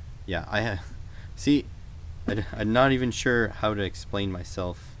yeah, see, I'm not even sure how to explain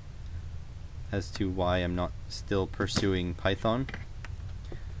myself as to why I'm not still pursuing Python.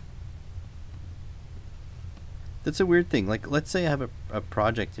 That's a weird thing. Like, let's say I have a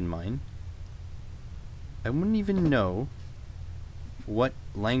project in mind. I wouldn't even know what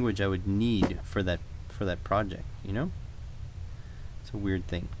language I would need for that project, you know? It's a weird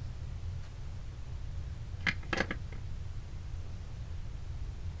thing.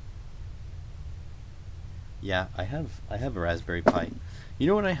 Yeah, I have a Raspberry Pi. You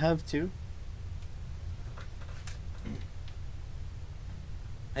know what I have too?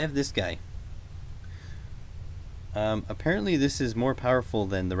 I have this guy. Apparently this is more powerful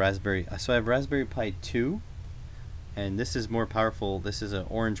than the Raspberry. So I have Raspberry Pi 2, and this is more powerful. This is an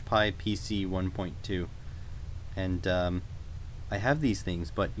Orange Pi PC 1.2, and I have these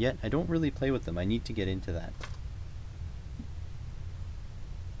things, but yet I don't really play with them. I need to get into that.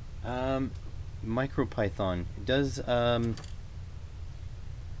 MicroPython does the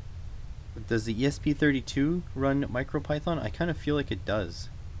ESP32 run MicroPython? I kind of feel like it does.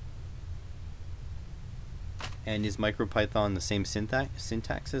 And is MicroPython the same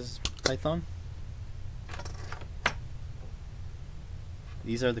syntax as Python?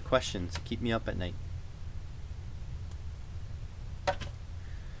 These are the questions that keep me up at night.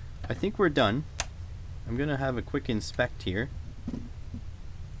 I think we're done. I'm gonna have a quick inspect here.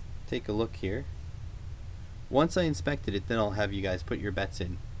 Take a look here. Once I inspected it, then I'll have you guys put your bets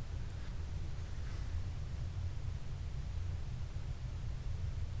in.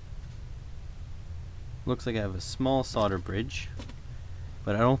 Looks like I have a small solder bridge,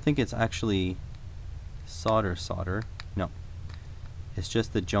 but I don't think it's actually solder. No, it's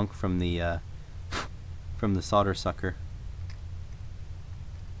just the junk from the solder sucker.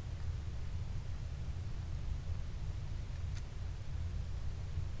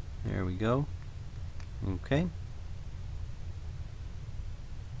 There we go. Okay.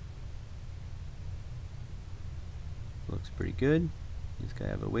 Looks pretty good. This guy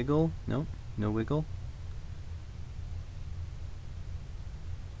have a wiggle? Nope, no wiggle.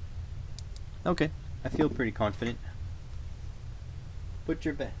 Okay, I feel pretty confident. Put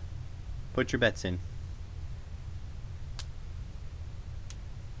your bets in.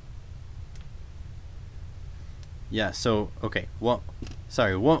 Yeah, so okay. Well,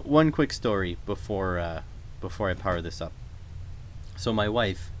 sorry. One quick story before I power this up. So my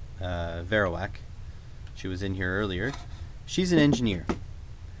wife, Verawak, she was in here earlier. She's an engineer,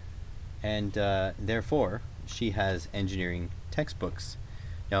 and therefore she has engineering textbooks.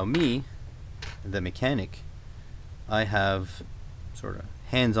 Now me, the mechanic, I have sort of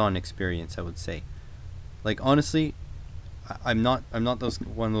hands-on experience, I would say. Like, honestly, I'm not one of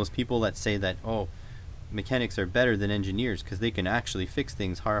those people that say that, oh, mechanics are better than engineers because they can actually fix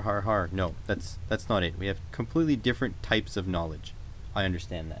things. No, that's not it. We have completely different types of knowledge. I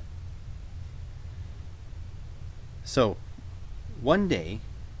understand that. So one day,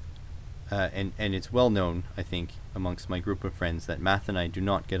 and it's well known, I think, amongst my group of friends that math and I do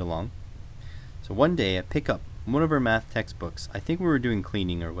not get along. So one day I pick up one of our math textbooks. I think we were doing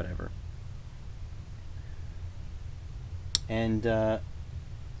cleaning or whatever. And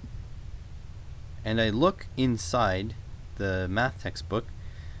I look inside the math textbook,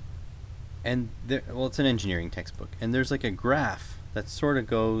 and there, well, it's an engineering textbook, and there's like a graph that sort of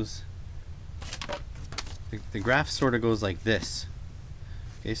goes, the graph sort of goes like this.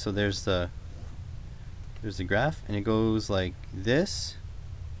 Okay, so there's the graph, and it goes like this,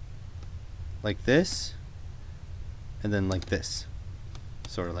 and then like this,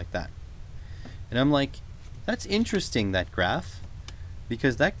 sort of like that. And I'm like, that's interesting, that graph,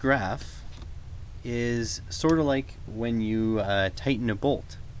 because that graph is sort of like when you tighten a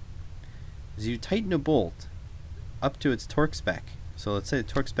bolt. As you tighten a bolt up to its torque spec. So let's say the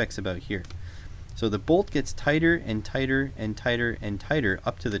torque spec's about here. So the bolt gets tighter and tighter and tighter and tighter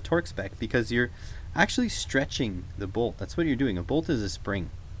up to the torque spec because you're actually stretching the bolt. That's what you're doing. A bolt is a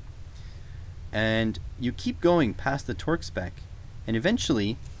spring. And you keep going past the torque spec, and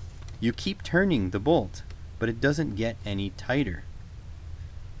eventually you keep turning the bolt, but it doesn't get any tighter.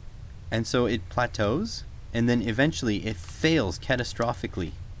 And so it plateaus, and then eventually it fails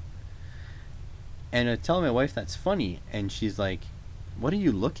catastrophically. And I tell my wife that's funny, and she's like, what are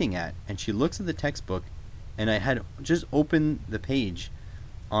you looking at? And she looks at the textbook, and I had just opened the page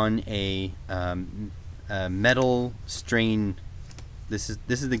on a metal strain. This is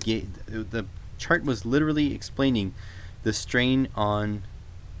the chart was literally explaining the strain on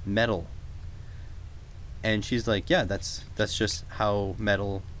metal. And she's like, yeah, that's just how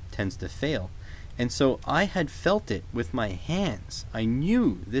metal tends to fail. And so I had felt it with my hands. I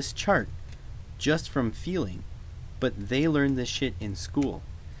knew this chart just from feeling, but they learned this shit in school.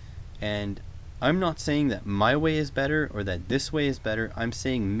 And I'm not saying that my way is better or that this way is better. I'm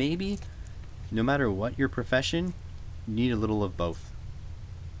saying maybe no matter what your profession, you need a little of both.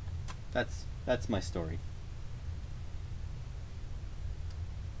 That's my story.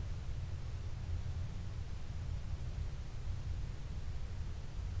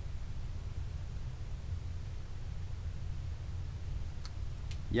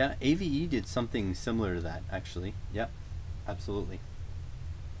 Yeah, AVE did something similar to that, actually. Yep, absolutely.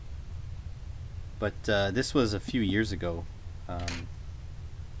 But this was a few years ago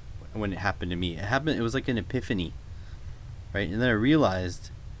when it happened to me. It was like an epiphany, right? And then I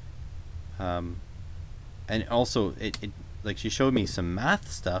realized, and also it like she showed me some math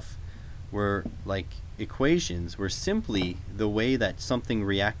stuff where like equations were simply the way that something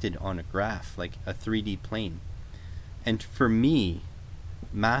reacted on a graph, like a 3D plane. And for me,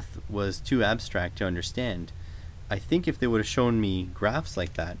 math was too abstract to understand. I think if they would have shown me graphs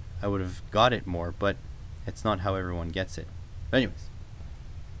like that, I would have got it more, but it's not how everyone gets it. But anyways,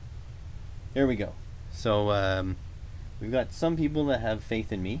 here we go. So we've got some people that have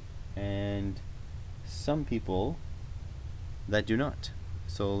faith in me and some people that do not.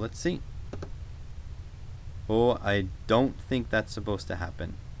 So let's see. Oh, I don't think that's supposed to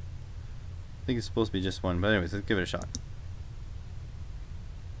happen. I think it's supposed to be just one, but anyways, let's give it a shot.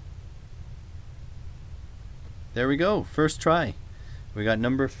 There we go, first try. We got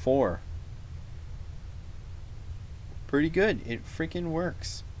number 4. Pretty good, it freaking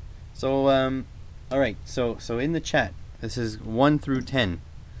works. So, alright, so in the chat, this is 1 through 10.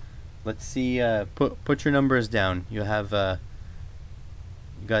 Let's see, put your numbers down. You have,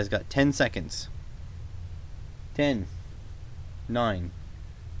 you guys got 10 seconds. 10, 9,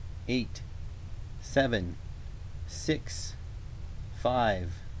 8, 7, 6,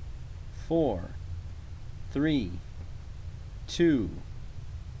 5, 4, 3, 2,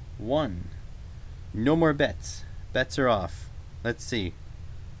 1. No more bets. Bets are off. Let's see.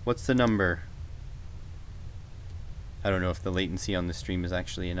 What's the number? I don't know if the latency on the stream is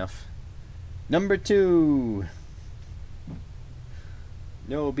actually enough. Number 2.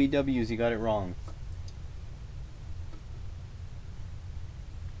 No, BWs, you got it wrong.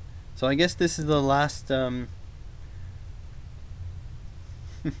 So I guess this is the last, there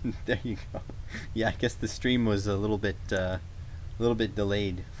you go. Yeah, I guess the stream was a little bit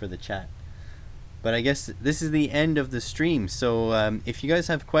delayed for the chat. But I guess this is the end of the stream. So if you guys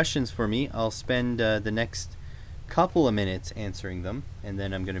have questions for me, I'll spend the next couple of minutes answering them, and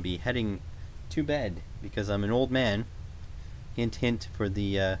then I'm going to be heading to bed because I'm an old man. Hint, hint for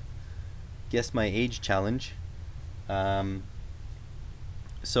the guess my age challenge.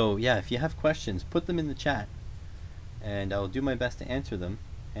 So yeah, if you have questions, put them in the chat, and I'll do my best to answer them.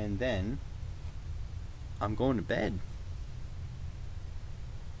 And then I'm going to bed.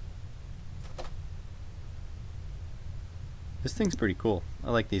 This thing's pretty cool. I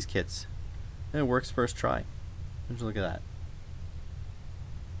like these kits. And it works first try. Just look at that.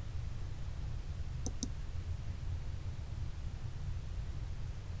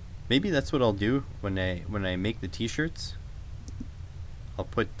 Maybe that's what I'll do when I make the t-shirts. I'll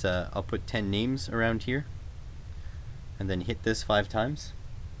put 10 names around here and then hit this 5 times.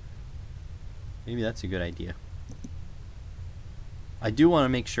 Maybe that's a good idea. I do want to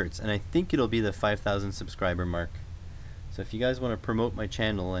make shirts, and I think it'll be the 5,000 subscriber mark. So if you guys want to promote my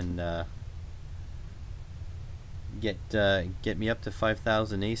channel and get me up to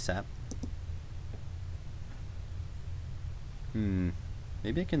 5,000 ASAP.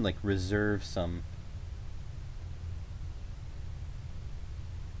 Maybe I can like reserve some.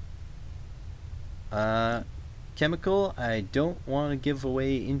 Chemical, I don't want to give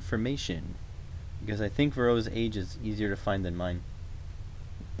away information because I think Vero's age is easier to find than mine.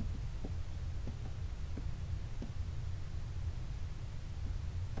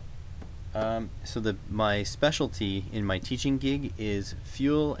 So my specialty in my teaching gig is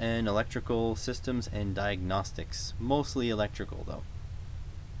fuel and electrical systems and diagnostics, mostly electrical though.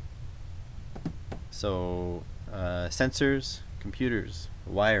 So sensors, computers,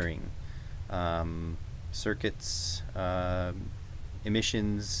 wiring, circuits,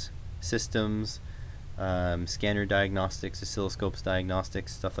 emissions, systems, scanner diagnostics, oscilloscopes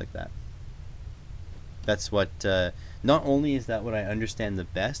diagnostics, stuff like that. That's what, not only is that what I understand the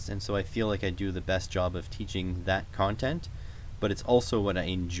best, and so I feel like I do the best job of teaching that content, but it's also what I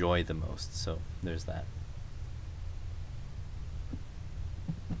enjoy the most, so there's that.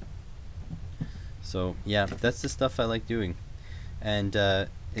 So yeah, that's the stuff I like doing, and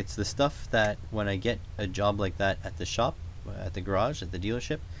it's the stuff that when I get a job like that at the shop, at the garage, at the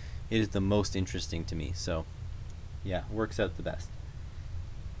dealership, it is the most interesting to me. So yeah, works out the best.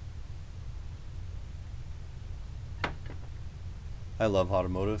 I love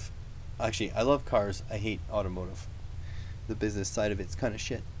automotive. Actually, I love cars. I hate automotive. The business side of it's kind of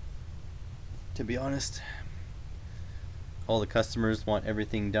shit, to be honest. All the customers want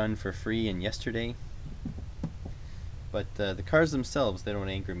everything done for free and yesterday. But the cars themselves, they don't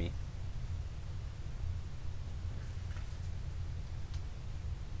anger me.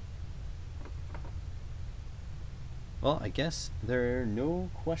 Well, I guess there are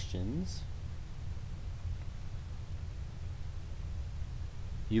no questions.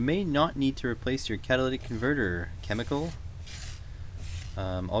 You may not need to replace your catalytic converter, chemical.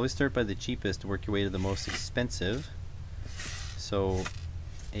 Always start by the cheapest, work your way to the most expensive. So,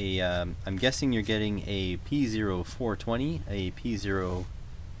 I'm guessing you're getting a P0420, a P0421,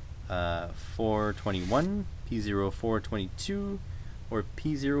 P0422, or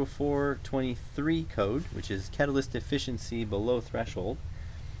P0423 code, which is catalyst efficiency below threshold,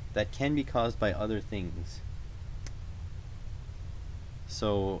 that can be caused by other things.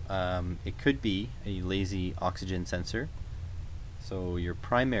 So it could be a lazy oxygen sensor. So your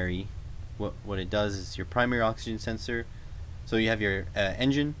primary, what it does is your primary oxygen sensor, so you have your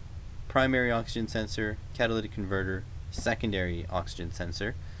engine, primary oxygen sensor, catalytic converter, secondary oxygen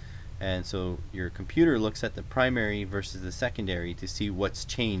sensor, and so your computer looks at the primary versus the secondary to see what's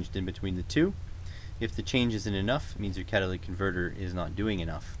changed in between the two. If the change isn't enough, it means your catalytic converter is not doing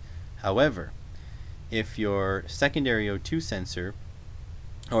enough. However, if your secondary O2 sensor,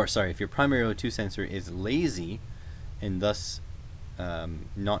 or sorry, if your primary O2 sensor is lazy and thus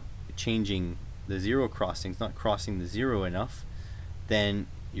not changing the zero crossings, not crossing the zero enough, then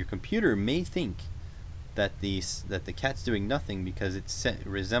your computer may think that the cat's doing nothing because it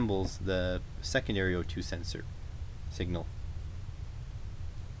resembles the secondary O2 sensor signal.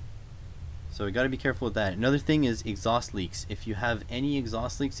 So we got to be careful with that. Another thing is exhaust leaks. If you have any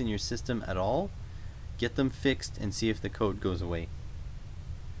exhaust leaks in your system at all, get them fixed and see if the code goes away.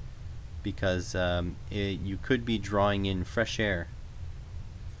 Because you could be drawing in fresh air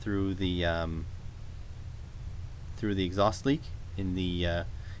through the exhaust leak in the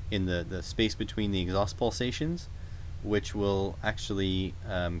space between the exhaust pulsations, which will actually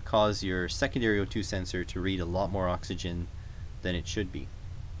cause your secondary O2 sensor to read a lot more oxygen than it should be.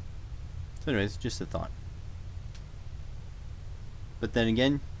 So anyways, just a thought. But then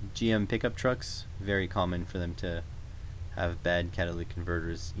again, GM pickup trucks, very common for them to have bad catalytic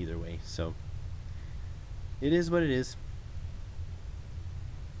converters either way, so it is what it is.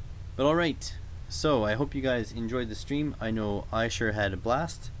 But alright, so I hope you guys enjoyed the stream. I know I sure had a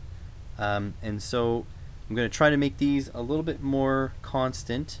blast, and so I'm going to try to make these a little bit more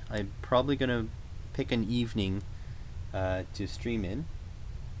constant. I'm probably going to pick an evening to stream in.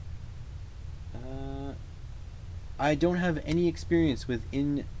 I don't have any experience with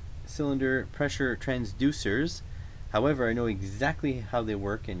in-cylinder pressure transducers. However, I know exactly how they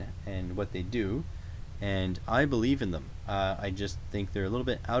work and what they do, and I believe in them. I just think they're a little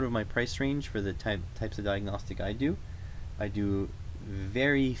bit out of my price range for the types of diagnostic I do. I do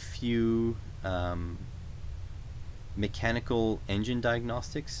very few mechanical engine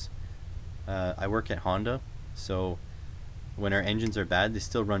diagnostics. I work at Honda, so when our engines are bad, they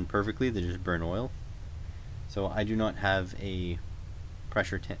still run perfectly, they just burn oil. So I do not have a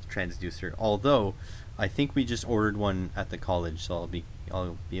pressure transducer, although I think we just ordered one at the college, so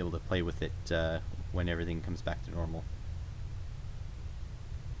I'll be able to play with it when everything comes back to normal.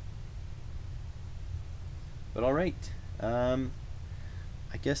 But alright, I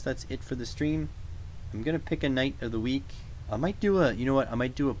guess that's it for the stream. I'm gonna pick a night of the week. I might do a, you know what, I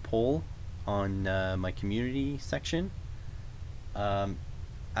might do a poll on my community section,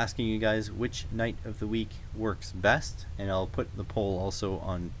 asking you guys which night of the week works best, and I'll put the poll also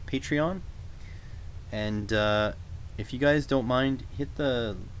on Patreon. And if you guys don't mind, hit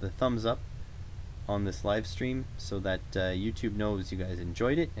the thumbs up on this live stream so that YouTube knows you guys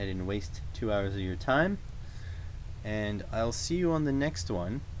enjoyed it. I didn't waste 2 hours of your time. And I'll see you on the next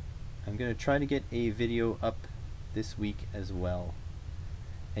one. I'm going to try to get a video up this week as well.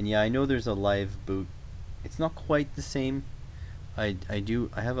 And yeah, I know there's a live boot. It's not quite the same, I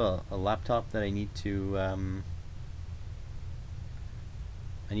have a laptop that I need to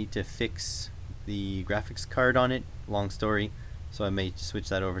fix the graphics card on it. Long story. So I may switch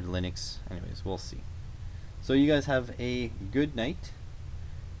that over to Linux. Anyways, we'll see. So you guys have a good night,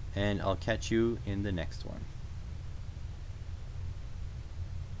 and I'll catch you in the next one.